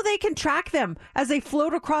just so they can track them as they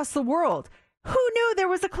float across the world. Who knew there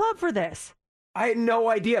was a club for this? I had no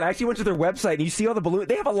idea. And I actually went to their website and you see all the balloons.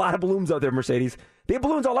 They have a lot of balloons out there, Mercedes. They have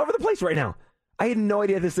balloons all over the place right now. I had no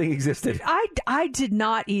idea this thing existed. I did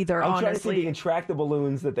not either, I'm honestly. trying to see if you can track the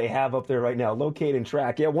balloons that they have up there right now. Locate and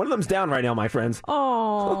track. Yeah, one of them's down right now, my friends.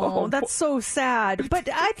 Oh, that's so sad. But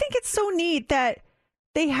I think it's so neat that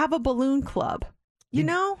they have a balloon club. You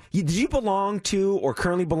know? Did you belong to or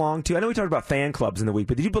currently belong to, I know we talked about fan clubs in the week,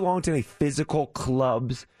 but did you belong to any physical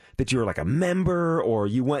clubs that you were like a member or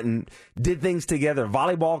you went and did things together, a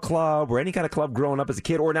volleyball club or any kind of club growing up as a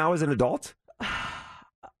kid or now as an adult?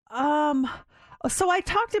 So I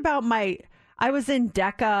talked about I was in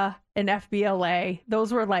DECA and FBLA.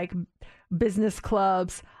 Those were like business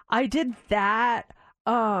clubs. I did that.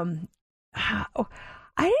 I didn't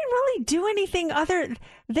really do anything other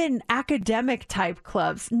than academic type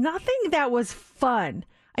clubs. Nothing that was fun.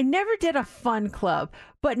 I never did a fun club,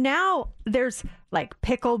 but now there's like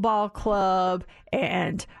pickleball club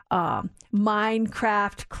and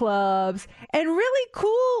Minecraft clubs and really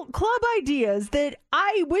cool club ideas that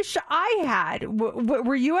I wish I had.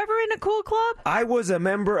 Were you ever in a cool club? I was a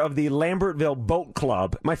member of the Lambertville Boat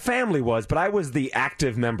Club. My family was, but I was the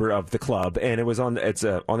active member of the club, and it was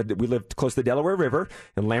we lived close to the Delaware River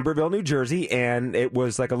in Lambertville, New Jersey, and it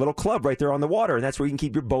was like a little club right there on the water, and that's where you can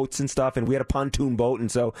keep your boats and stuff. And we had a pontoon boat,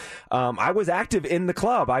 and so I was active in the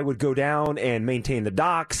club. I would go down and maintain the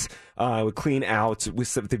docks. I would clean out,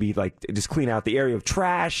 just clean out the area of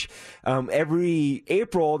trash. Every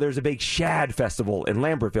April, there's a big shad festival in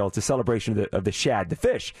Lambertville. It's a celebration of the shad, the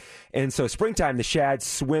fish. And so springtime, the shad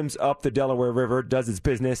swims up the Delaware River, does its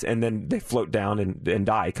business, and then they float down and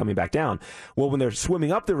die coming back down. Well, when they're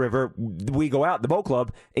swimming up the river, we go out, the boat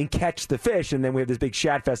club, and catch the fish. And then we have this big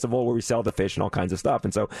shad festival where we sell the fish and all kinds of stuff.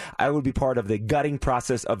 And so I would be part of the gutting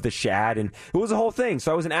process of the shad. And it was a whole thing.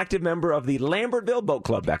 So I was an active member of the Lambertville Boat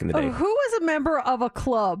Club back in the day. Who was a member of a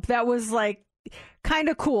club that was like kind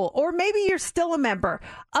of cool? Or maybe you're still a member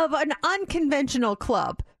of an unconventional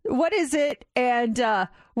club. What is it? And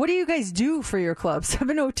what do you guys do for your club?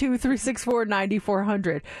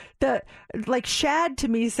 702-364-9400. Like shad to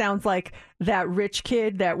me sounds like that rich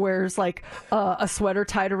kid that wears like a sweater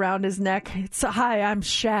tied around his neck. It's hi, I'm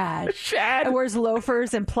Shad. Shad. And wears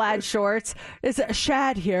loafers and plaid shorts. It's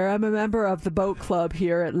Shad here. I'm a member of the boat club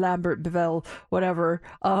here at Lambertville, whatever.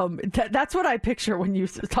 That's what I picture when you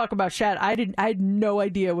talk about Shad. I had no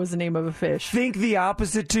idea it was the name of a fish. Think the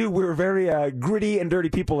opposite too. We were very gritty and dirty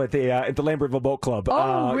people at the Lambertville Boat Club.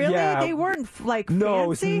 Oh, really? Yeah. They weren't like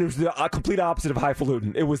no. fancy? It was the complete opposite of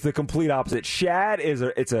highfalutin. It was the complete opposite. Shad is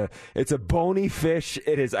it's a bony fish.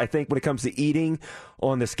 It is, I think, when it comes to eating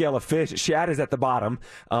on the scale of fish, shad is at the bottom.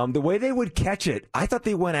 The way they would catch it, I thought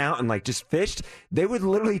they went out and like just fished. They would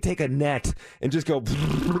literally take a net and just go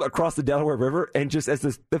across the Delaware River, and just as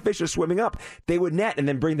the fish are swimming up, they would net and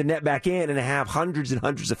then bring the net back in and have hundreds and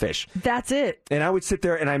hundreds of fish. That's it. And I would sit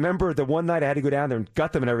there, and I remember the one night I had to go down there and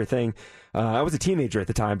gut them and everything. I was a teenager at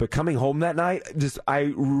the time, but coming home that night,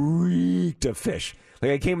 I reeked of fish.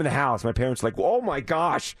 Like I came in the house, my parents were like, "Oh my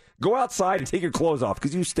gosh, go outside and take your clothes off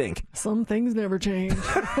because you stink." Some things never change.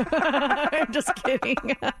 I'm just kidding.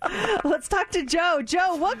 Let's talk to Joe.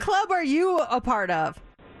 Joe, what club are you a part of?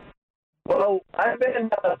 Well, I've been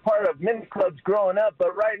a part of many clubs growing up,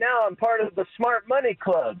 but right now I'm part of the Smart Money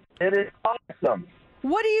Club. It is awesome.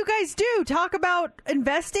 What do you guys do? Talk about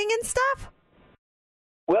investing and stuff?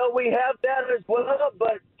 Well, we have that as well,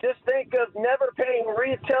 but just think of never paying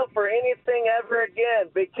retail for anything ever again.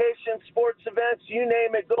 Vacation, sports events, you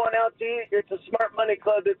name it, going out to eat. It's a Smart Money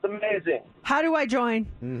Club. It's amazing. How do I join?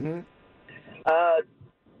 Mm-hmm.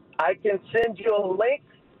 I can send you a link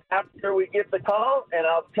after we get the call, and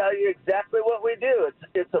I'll tell you exactly what we do.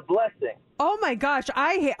 It's a blessing. Oh my gosh,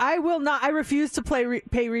 I will not. I refuse to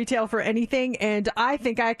pay retail for anything, and I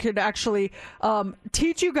think I could actually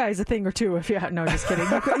teach you guys a thing or two. No, just kidding.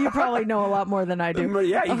 You probably know a lot more than I do.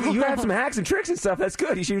 Yeah, you have some hacks and tricks and stuff. That's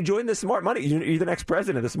good. You should join the Smart Money. You're the next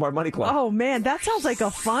president of the Smart Money Club. Oh man, that sounds like a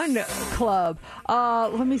fun club.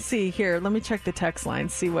 Let me see here. Let me check the text line,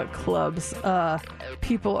 see what clubs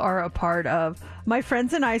people are a part of. My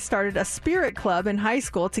friends and I started a spirit club in high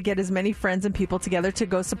school to get as many friends and people together to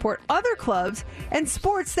go support other clubs and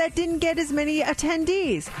sports that didn't get as many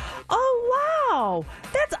attendees. Oh, wow.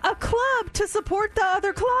 That's a club to support the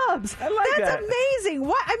other clubs. I like that. That's amazing.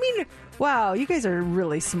 What? I mean, wow, you guys are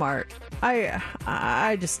really smart.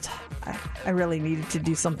 I really needed to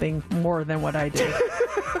do something more than what I did.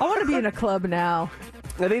 I want to be in a club now.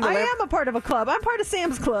 I am a part of a club. I'm part of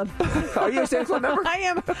Sam's Club. Are you a Sam's Club member? I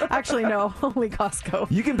am. Actually, no. Only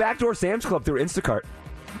Costco. You can backdoor Sam's Club through Instacart.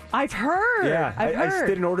 I've heard. Yeah, I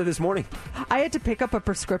did an order this morning. I had to pick up a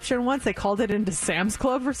prescription once. They called it into Sam's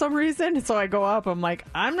Club for some reason. And so I go up. I'm like,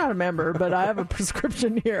 I'm not a member, but I have a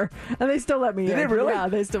prescription here. And they still let me in. Did they really? Yeah,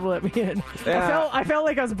 they still let me in. Yeah. I felt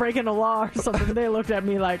like I was breaking a law or something. They looked at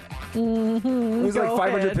me like, It was like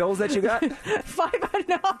 500 pills that you got? 500?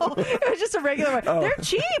 No. It was just a regular one. Oh. They're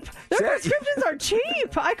cheap. Their prescriptions are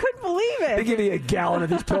cheap. I couldn't believe it. They give me a gallon of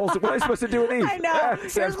these pills. What am I supposed to do with these? I know. Yeah,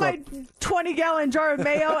 Here's my 20-gallon jar of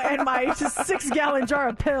mayo and my 6-gallon jar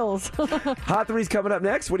of pills. Hot Three's coming up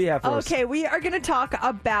next. What do you have for us? Okay, we are going to talk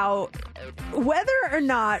about whether or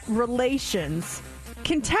not relations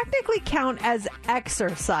can technically count as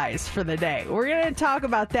exercise for the day. We're going to talk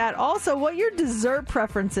about that. Also, what your dessert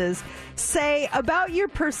preferences say about your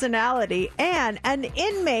personality. And an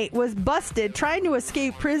inmate was busted trying to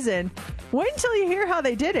escape prison. Wait until you hear how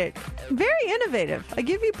they did it. Very innovative. I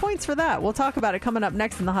give you points for that. We'll talk about it coming up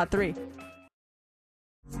next in the Hot 3.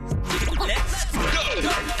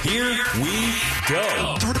 Here we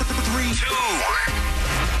go. 3,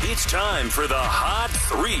 2. It's time for the Hot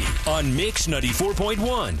 3 on Mix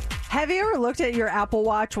 94.1. Have you ever looked at your Apple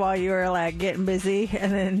Watch while you were like getting busy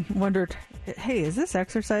and then wondered, hey, is this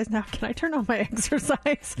exercise now? Can I turn on my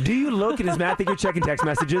exercise? Do you look and does Matt think you're checking text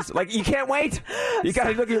messages? Like, you can't wait? You got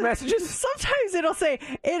to look at your messages? Sometimes it'll say,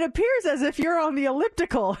 it appears as if you're on the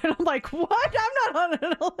elliptical. And I'm like, what? I'm not on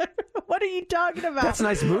an elliptical. What are you talking about? That's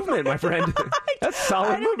nice movement, my friend. That's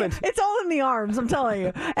solid movement. It's all in the arms, I'm telling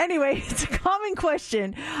you. Anyway, it's a common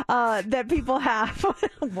question that people have.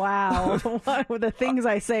 Wow. What were the things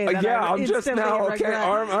I say that I I'm just now, regret. okay,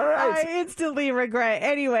 arm, all right. I instantly regret.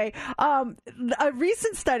 Anyway, a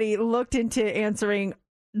recent study looked into answering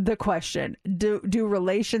the question, do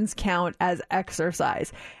relations count as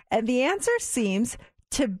exercise? And the answer seems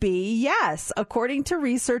to be yes, according to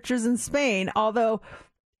researchers in Spain, although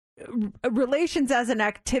relations as an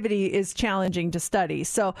activity is challenging to study.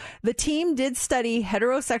 So the team did study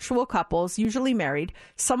heterosexual couples, usually married,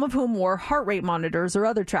 some of whom wore heart rate monitors or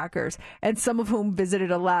other trackers, and some of whom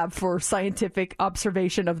visited a lab for scientific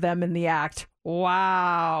observation of them in the act.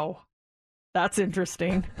 Wow. That's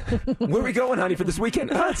interesting. Where are we going, honey, for this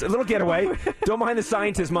weekend? It's a little getaway. Don't mind the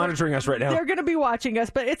scientists monitoring us right now. They're going to be watching us,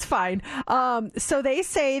 but it's fine. So they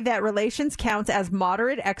say that relations counts as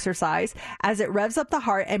moderate exercise as it revs up the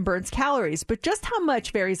heart and burns calories. But just how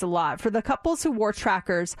much varies a lot. For the couples who wore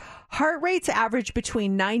trackers, heart rates averaged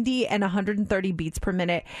between 90 and 130 beats per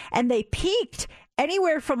minute, and they peaked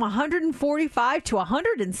anywhere from 145 to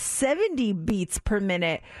 170 beats per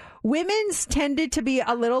minute. Women's tended to be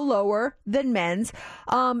a little lower than men's.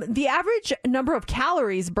 The average number of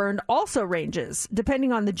calories burned also ranges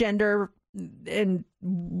depending on the gender and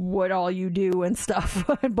what all you do and stuff.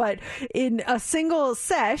 But in a single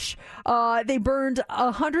sesh, they burned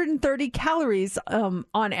 130 calories on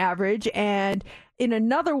average, and in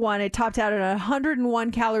another one, it topped out at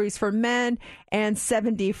 101 calories for men and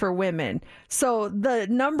 70 for women. So the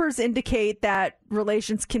numbers indicate that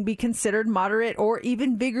relations can be considered moderate or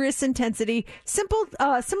even vigorous intensity,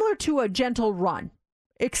 similar to a gentle run,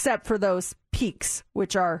 except for those peaks,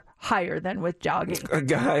 which are higher than with jogging. A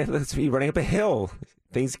guy, let's be running up a hill.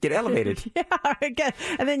 Things get elevated. Yeah, again,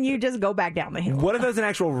 and then you just go back down the hill. What if there's an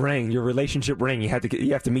actual ring, your relationship ring? You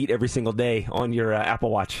have to meet every single day on your Apple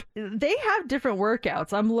Watch. They have different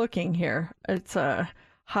workouts. I'm looking here. It's a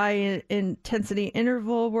high intensity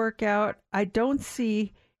interval workout. I don't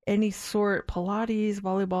see any sort Pilates,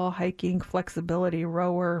 volleyball, hiking, flexibility,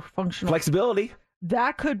 rower, functional flexibility.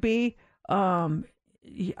 That could be.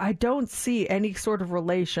 I don't see any sort of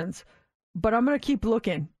relations, but I'm gonna keep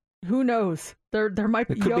looking. Who knows? There might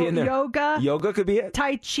be yoga. Yoga could be it.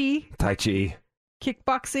 Tai Chi. Tai Chi.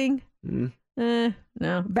 Kickboxing.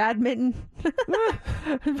 No. Badminton.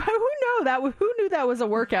 Who knew that was a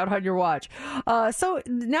workout on your watch? So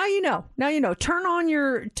now you know. Now you know. Turn on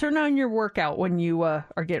your workout when you are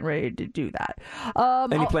getting ready to do that.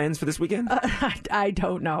 Any plans for this weekend? I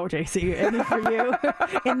don't know, JC. Any for you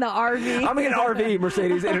in the RV? I'm in an RV,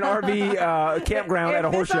 Mercedes, in an RV campground at a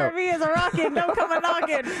horse show. If this RV is a rockin', don't come a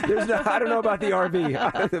knocking. I don't know about the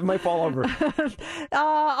RV. It might fall over.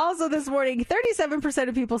 Also this morning, 37%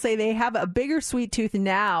 of people say they have a bigger sweet tooth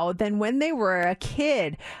now than when they were a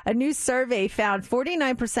kid. A new survey found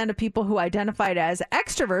 49% of people who identified as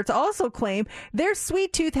extroverts also claim their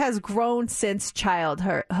sweet tooth has grown since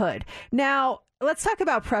childhood. Now, let's talk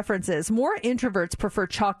about preferences. More introverts prefer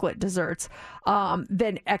chocolate desserts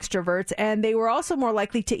than extroverts, and they were also more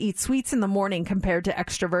likely to eat sweets in the morning compared to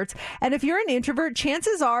extroverts. And if you're an introvert,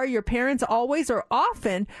 chances are your parents always or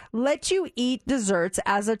often let you eat desserts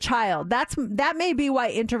as a child. That may be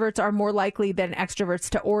why introverts are more likely than extroverts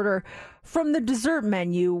to order from the dessert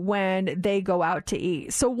menu when they go out to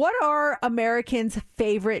eat. So what are Americans'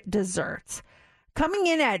 favorite desserts? Coming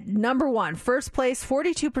in at number one, first place,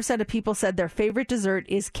 42% of people said their favorite dessert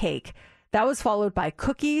is cake. That was followed by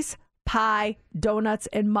cookies, pie, donuts,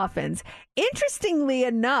 and muffins. Interestingly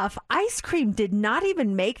enough, ice cream did not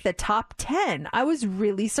even make the top 10. I was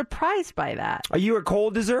really surprised by that. Are you a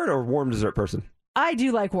cold dessert or warm dessert person? I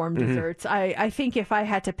do like warm desserts. I think if I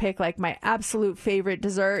had to pick like my absolute favorite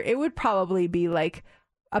dessert, it would probably be like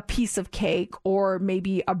a piece of cake or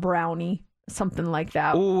maybe a brownie. Something like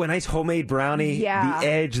that. Oh, a nice homemade brownie. Yeah. The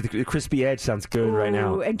edge, the crispy edge sounds good right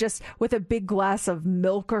now. And just with a big glass of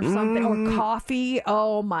milk or something or coffee.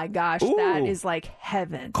 Oh my gosh, that is like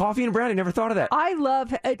heaven. Coffee and brownie, never thought of that. I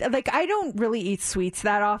love, I don't really eat sweets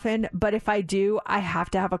that often, but if I do, I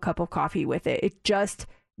have to have a cup of coffee with it. It just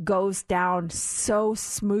goes down so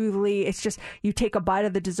smoothly. It's just, you take a bite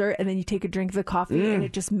of the dessert and then you take a drink of the coffee and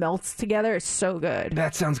it just melts together. It's so good.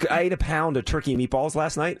 That sounds good. I ate a pound of turkey meatballs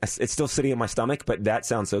last night. It's still sitting in my stomach, but that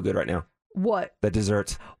sounds so good right now. What? The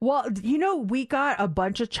desserts. Well, we got a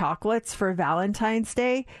bunch of chocolates for Valentine's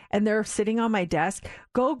Day and they're sitting on my desk.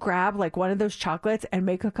 Go grab like one of those chocolates and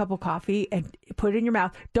make a cup of coffee and put it in your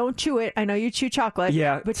mouth. Don't chew it. I know you chew chocolate.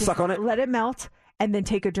 Yeah, but just suck on it. Let it melt and then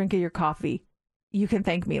take a drink of your coffee. You can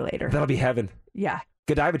thank me later. That'll be heaven. Yeah.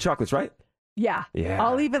 Godiva chocolates, right? Yeah.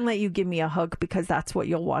 I'll even let you give me a hug because that's what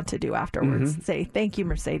you'll want to do afterwards. Say, thank you,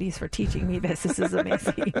 Mercedes, for teaching me this. This is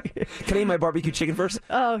amazing. Can I eat my barbecue chicken first?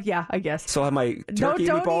 Oh, yeah, I guess. So I'll have my turkey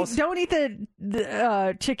meatballs? Don't eat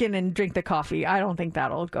the chicken and drink the coffee. I don't think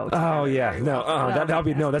that'll go together. Oh, yeah. No, that'll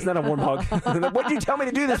be, that's not a warm hug. What did you tell me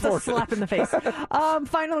to do this That's for? a slap in the face.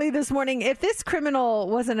 Finally, this morning, if this criminal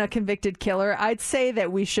wasn't a convicted killer, I'd say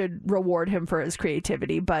that we should reward him for his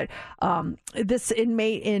creativity. But this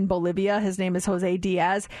inmate in Bolivia, his name is Jose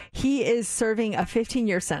Diaz. He is serving a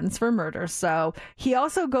 15-year sentence for murder. So he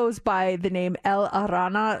also goes by the name El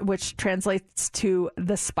Arana, which translates to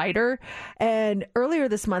the spider. And earlier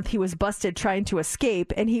this month, he was busted trying to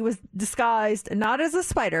escape, and he was disguised not as a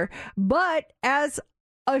spider, but as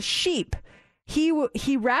a sheep.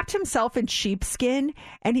 He wrapped himself in sheepskin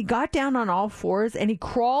and he got down on all fours and he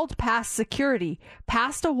crawled past security,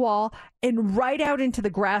 past a wall, and right out into the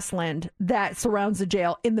grassland that surrounds the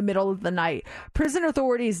jail in the middle of the night. Prison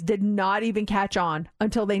authorities did not even catch on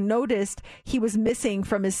until they noticed he was missing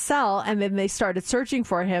from his cell, and then they started searching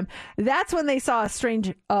for him. That's when they saw a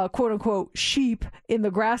strange, quote unquote, sheep in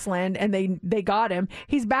the grassland, and they got him.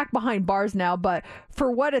 He's back behind bars now, but for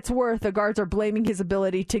what it's worth, the guards are blaming his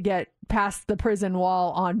ability to get past the prison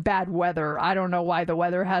wall on bad weather. I don't know why the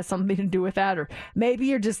weather has something to do with that, or maybe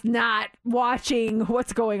you're just not watching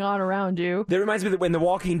what's going on around you. That reminds me that when The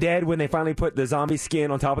Walking Dead, when they finally put the zombie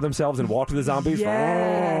skin on top of themselves and walked with the zombies.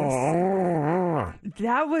 Yes.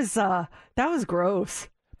 That was gross.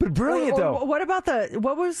 But brilliant, though.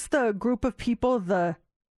 What was the group of people, the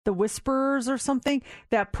Whisperers or something,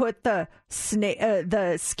 that put the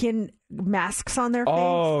skin masks on their face?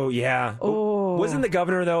 Oh, yeah. Oh. Wasn't the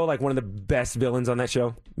governor, though, like one of the best villains on that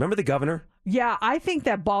show? Remember the governor? Yeah, I think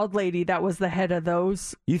that bald lady that was the head of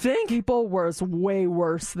those people was way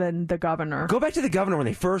worse than the governor. Go back to the governor when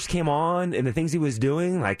they first came on and the things he was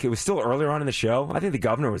doing. Like, it was still earlier on in the show. I think the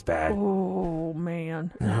governor was bad. Oh, man.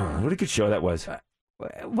 Oh, what a good show that was.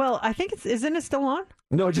 Well, I think isn't it still on?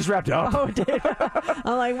 No, it just wrapped up. Oh, did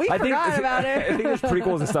I'm like, we forgot about it. I think there's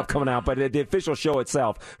prequels and stuff coming out, but the official show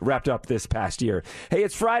itself wrapped up this past year. Hey,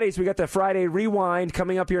 it's Friday, so we got the Friday Rewind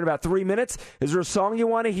coming up here in about 3 minutes. Is there a song you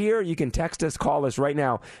want to hear? You can text us, call us right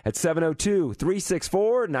now at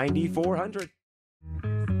 702-364-9400.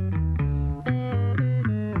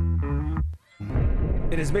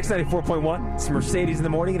 It is Mix 94.1. It's Mercedes in the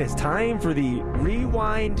morning, and it's time for the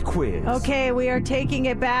Rewind quiz. Okay, we are taking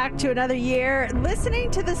it back to another year,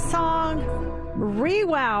 listening to the song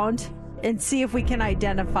Rewound, and see if we can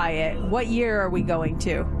identify it. What year are we going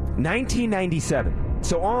to? 1997.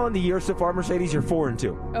 So on the year so far, Mercedes, you're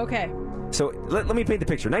 4-2. Okay. So let me paint the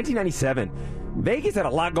picture. 1997. Vegas had a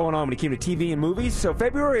lot going on when it came to TV and movies. So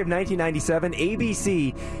February of 1997,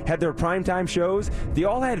 ABC had their primetime shows. They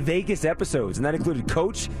all had Vegas episodes, and that included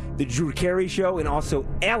Coach, the Drew Carey Show, and also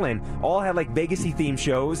Ellen. All had like Vegas-y themed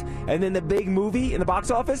shows. And then the big movie in the box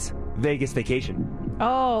office, Vegas Vacation.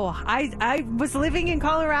 Oh, I was living in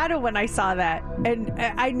Colorado when I saw that. And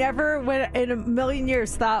I never in a million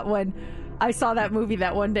years thought when I saw that movie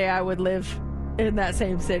that one day I would live in that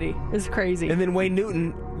same city. It's crazy. And then Wayne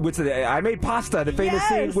Newton, I made pasta, the famous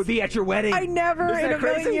scene, would be at your wedding. I never in a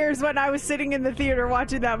million years when I was sitting in the theater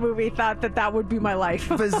watching that movie thought that would be my life.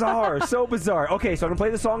 Bizarre. So bizarre. Okay, so I'm going to play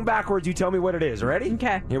the song backwards. You tell me what it is. Ready?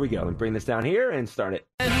 Okay. Here we go. Let me bring this down here and start it.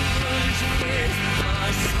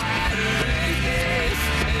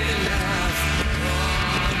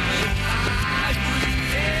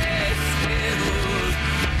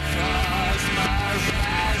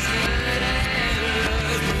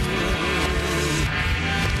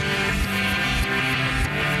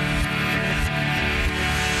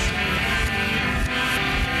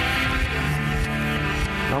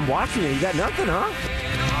 I'm watching it. You got nothing, huh?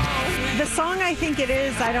 The song I think it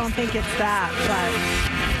is. I don't think it's that,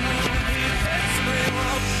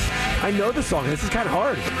 but I know the song. This is kind of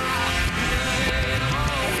hard.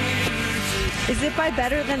 Is it by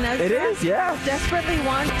Better Than Ezra? It is, yeah. Desperately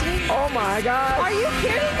Wanting? Oh, my God. Are you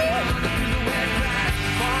kidding me?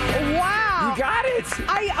 Wow. You got it.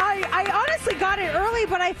 I honestly got it early,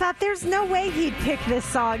 but I thought there's no way he'd pick this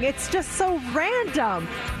song. It's just so random.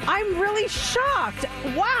 I'm really shocked.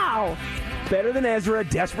 Wow. Better Than Ezra,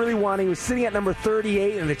 Desperately Wanting, was sitting at number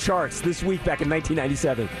 38 in the charts this week back in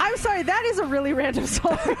 1997. I'm sorry, that is a really random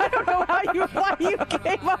song. I don't know why you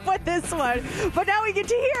came up with this one, but now we get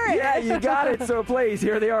to hear it. Yeah, you got it. So please,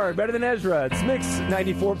 here they are. Better Than Ezra. It's Mix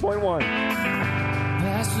 94.1.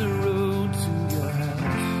 Pass the road to your house.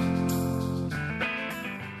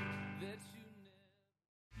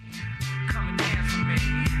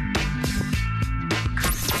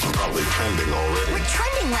 Probably trending already. We're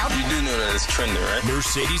trending well. You do know that it's trending, right?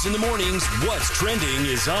 Mercedes in the mornings. What's trending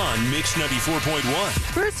is on Mix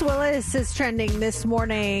 94.1. Bruce Willis is trending this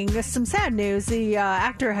morning. Some sad news. The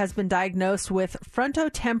actor has been diagnosed with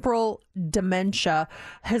frontotemporal dementia.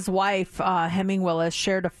 His wife, Hemming Willis,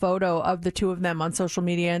 shared a photo of the two of them on social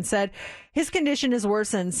media and said his condition has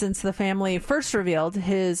worsened since the family first revealed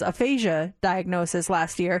his aphasia diagnosis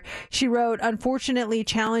last year. She wrote, "Unfortunately,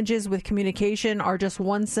 challenges with communication are just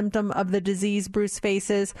one symptom of the disease Bruce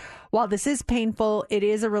faces. While this is painful, it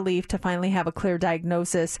is a relief to finally have a clear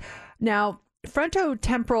diagnosis." Now,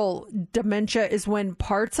 frontotemporal dementia is when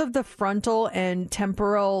parts of the frontal and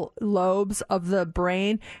temporal lobes of the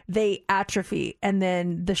brain, they atrophy, and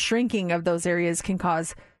then the shrinking of those areas can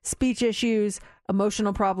cause speech issues,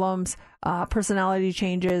 emotional problems, personality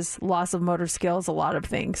changes, loss of motor skills, a lot of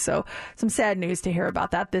things. So some sad news to hear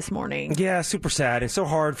about that this morning. Yeah, super sad. And so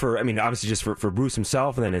hard obviously just for Bruce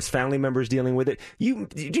himself and then his family members dealing with it.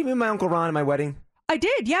 Did you meet my Uncle Ron at my wedding? I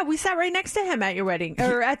did, yeah. We sat right next to him at your wedding,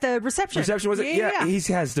 or at the reception. Reception, was it? Yeah. He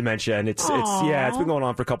has dementia, and it's been going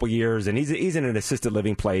on for a couple years, and he's in an assisted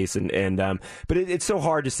living place, but it's so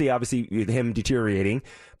hard to see, obviously, him deteriorating,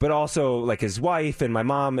 but also like his wife and my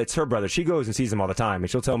mom. It's her brother. She goes and sees him all the time, and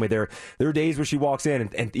she'll tell me there are days where she walks in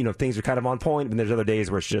and things are kind of on point, and there's other days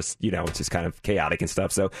where it's just kind of chaotic and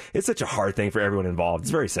stuff. So it's such a hard thing for everyone involved.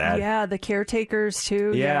 It's very sad. Yeah, the caretakers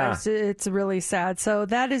too. Yeah, it's really sad. So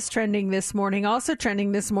that is trending this morning. Also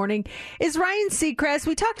trending this morning is Ryan Seacrest.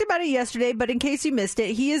 We talked about it yesterday, but in case you missed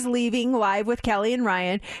it, he is leaving Live with Kelly and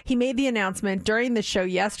Ryan. He made the announcement during the show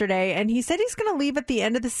yesterday, and he said he's going to leave at the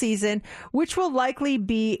end of the season, which will likely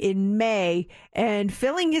be in May, and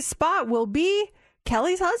filling his spot will be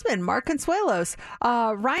Kelly's husband, Mark Consuelos.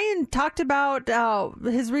 Ryan talked about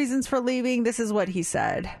his reasons for leaving. This is what he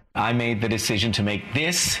said. I made the decision to make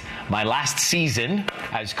this my last season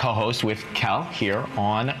as co-host with Kel here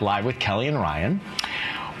on Live with Kelly and Ryan,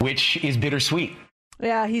 which is bittersweet.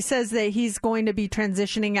 Yeah, he says that he's going to be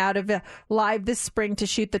transitioning out of live this spring to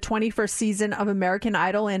shoot the 21st season of American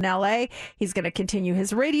Idol in LA. He's going to continue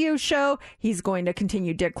his radio show. He's going to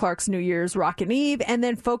continue Dick Clark's New Year's Rockin' Eve and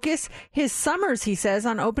then focus his summers, he says,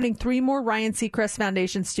 on opening 3 more Ryan Seacrest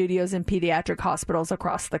Foundation studios in pediatric hospitals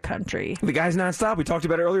across the country. The guy's nonstop. We talked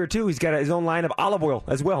about it earlier, too. He's got his own line of olive oil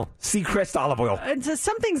as well. Seacrest olive oil. And so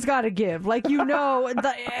something's got to give. Like,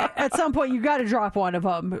 at some point, you got to drop one of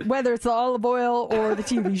them, whether it's the olive oil or the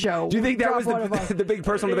TV show. Do you think that was the big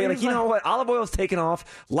personal debate? Like, you know what? Olive oil's taken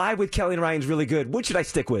off. Live with Kelly and Ryan's really good. What should I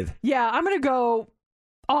stick with? Yeah, I'm going to go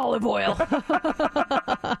olive oil.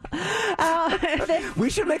 We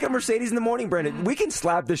should make a Mercedes in the morning, Brendan. We can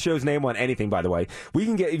slap this show's name on anything, by the way. We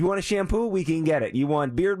can get, if you want a shampoo, we can get it. You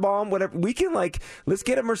want beard balm, whatever. We can, let's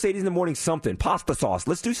get a Mercedes in the morning something. Pasta sauce.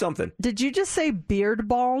 Let's do something. Did you just say beard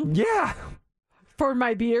balm? Yeah. For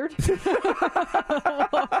my beard? What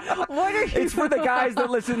are you? It's for the guys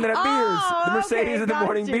that listen that have beards. The Mercedes in the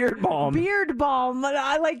morning beard balm. Beard balm.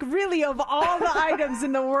 Really, of all the items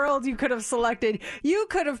in the world you could have selected, you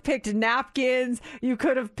could have picked napkins, you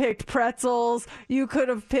could have picked pretzels, you could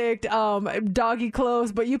have picked doggy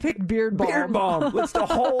clothes, but you picked beard balm. Beard balm. Let's do a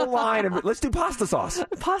whole line of it. Let's do pasta sauce.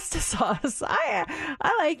 Pasta sauce.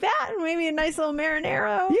 I like that. Maybe a nice little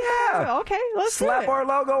marinara. Yeah. Okay, let's slap our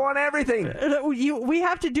logo on everything. We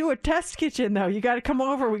have to do a test kitchen, though. You got to come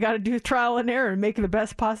over. We got to do trial and error and make the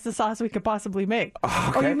best pasta sauce we could possibly make.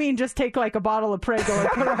 Okay. Oh, you mean just take a bottle of Prego and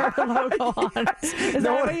put our logo on it? Is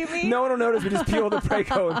that what you mean? No one will notice. We just peel the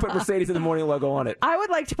Prego and put Mercedes in the morning logo on it. I would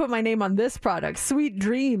like to put my name on this product. Sweet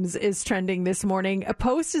Dreams is trending this morning. A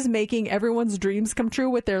Post is making everyone's dreams come true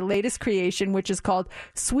with their latest creation, which is called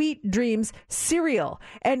Sweet Dreams Cereal.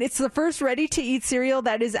 And it's the first ready-to-eat cereal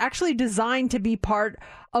that is actually designed to be part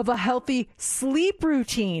of a healthy sleep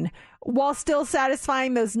routine while still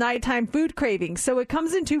satisfying those nighttime food cravings. So it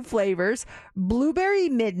comes in 2 flavors: Blueberry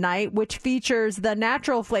Midnight, which features the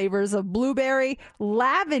natural flavors of blueberry,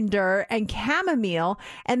 lavender, and chamomile,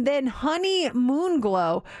 and then Honey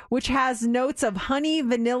Moonglow, which has notes of honey,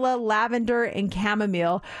 vanilla, lavender, and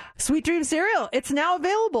chamomile. Sweet Dream cereal. It's now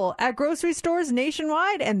available at grocery stores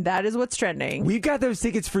nationwide, and that is what's trending. We've got those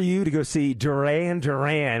tickets for you to go see Duran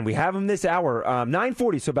Duran. We have them this hour,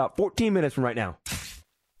 9:40, so about 14 minutes from right now.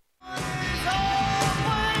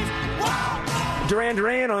 Duran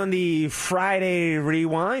Duran on the Friday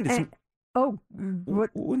Rewind. What?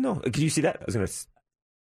 No, can you see that? I was gonna.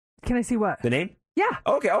 Can I see what? The name? Yeah.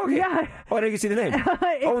 Okay. Yeah. Oh, I didn't see the name.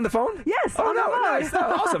 On the phone? Yes. Oh, on the phone. Nice.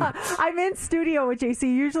 Awesome. I'm in studio with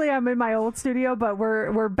JC. Usually I'm in my old studio, but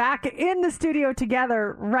we're back in the studio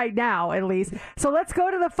together right now, at least. So let's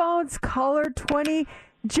go to the phones. Caller 20,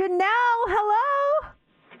 Janelle. Hello.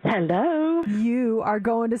 Hello. You are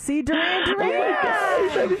going to see Duran Duran.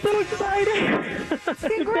 Yes, I'm so excited. Congratulations.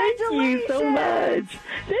 Thank you so much.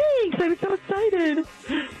 Thanks. I'm so excited.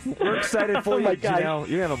 We're excited for you, my Janelle.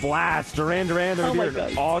 You're going to have a blast. Duran Duran. They're going to be here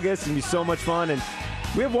in August. It's going to be so much fun. And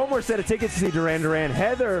we have one more set of tickets to see Duran Duran.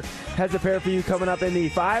 Heather has a pair for you coming up in the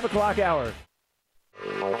 5 o'clock hour.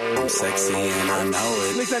 I'm sexy and I know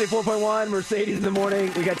it. Mix 94.1, Mercedes in the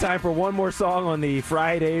morning. We got time for one more song on the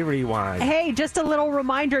Friday Rewind. Hey, just a little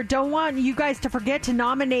reminder. Don't want you guys to forget to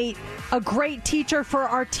nominate a great teacher for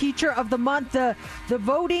our Teacher of the Month. The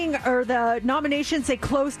voting or the nominations, they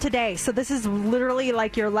close today. So this is literally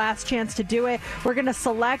like your last chance to do it. We're going to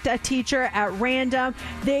select a teacher at random.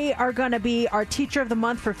 They are going to be our Teacher of the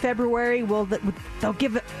Month for February. They'll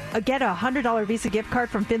get a $100 Visa gift card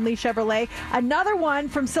from Findlay Chevrolet. Another one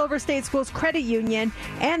from Silver State Schools Credit Union,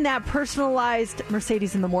 and that personalized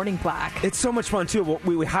Mercedes in the Morning plaque. It's so much fun too.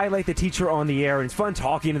 We highlight the teacher on the air, and it's fun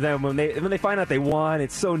talking to them when they find out they won.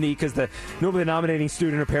 It's so neat because normally the nominating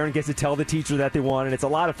student or parent gets to tell the teacher that they won, and it's a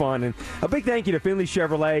lot of fun. And a big thank you to Findlay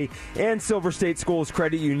Chevrolet and Silver State Schools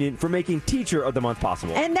Credit Union for making Teacher of the Month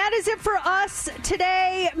possible. And that is it for us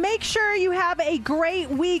today. Make sure you have a great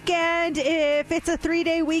weekend. If it's a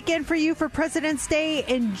 3-day weekend for you for President's Day,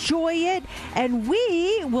 enjoy it, and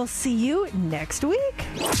we will see you next week.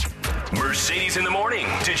 Mercedes in the morning.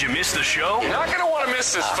 Did you miss the show? You're not going to want to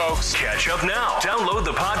miss this, folks. Catch up now. Download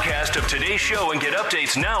the podcast of today's show and get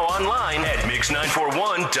updates now online at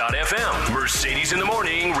mix941.fm. Mercedes in the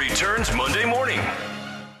morning returns Monday morning.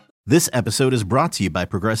 This episode is brought to you by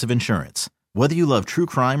Progressive Insurance. Whether you love true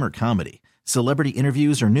crime or comedy, celebrity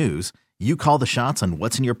interviews or news, you call the shots on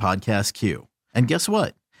what's in your podcast queue. And guess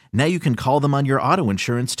what? Now you can call them on your auto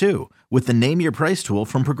insurance too with the Name Your Price tool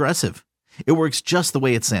from Progressive. It works just the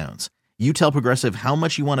way it sounds. You tell Progressive how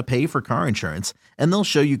much you want to pay for car insurance, and they'll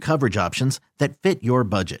show you coverage options that fit your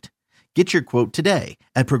budget. Get your quote today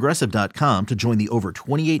at Progressive.com to join the over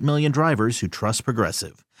 28 million drivers who trust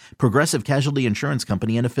Progressive. Progressive Casualty Insurance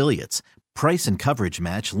Company and Affiliates. Price and coverage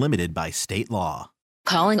match limited by state law.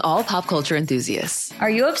 Calling all pop culture enthusiasts. Are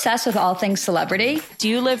you obsessed with all things celebrity? Do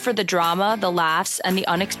you live for the drama, the laughs, and the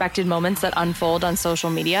unexpected moments that unfold on social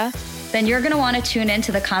media? Then you're going to want to tune in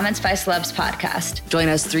to the Comments by Celebs podcast. Join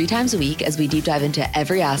us 3 times a week as we deep dive into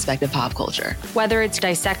every aspect of pop culture. Whether it's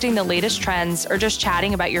dissecting the latest trends or just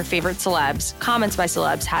chatting about your favorite celebs, Comments by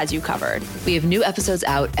Celebs has you covered. We have new episodes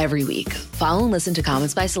out every week. Follow and listen to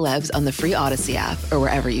Comments by Celebs on the free Odyssey app or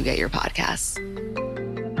wherever you get your podcasts.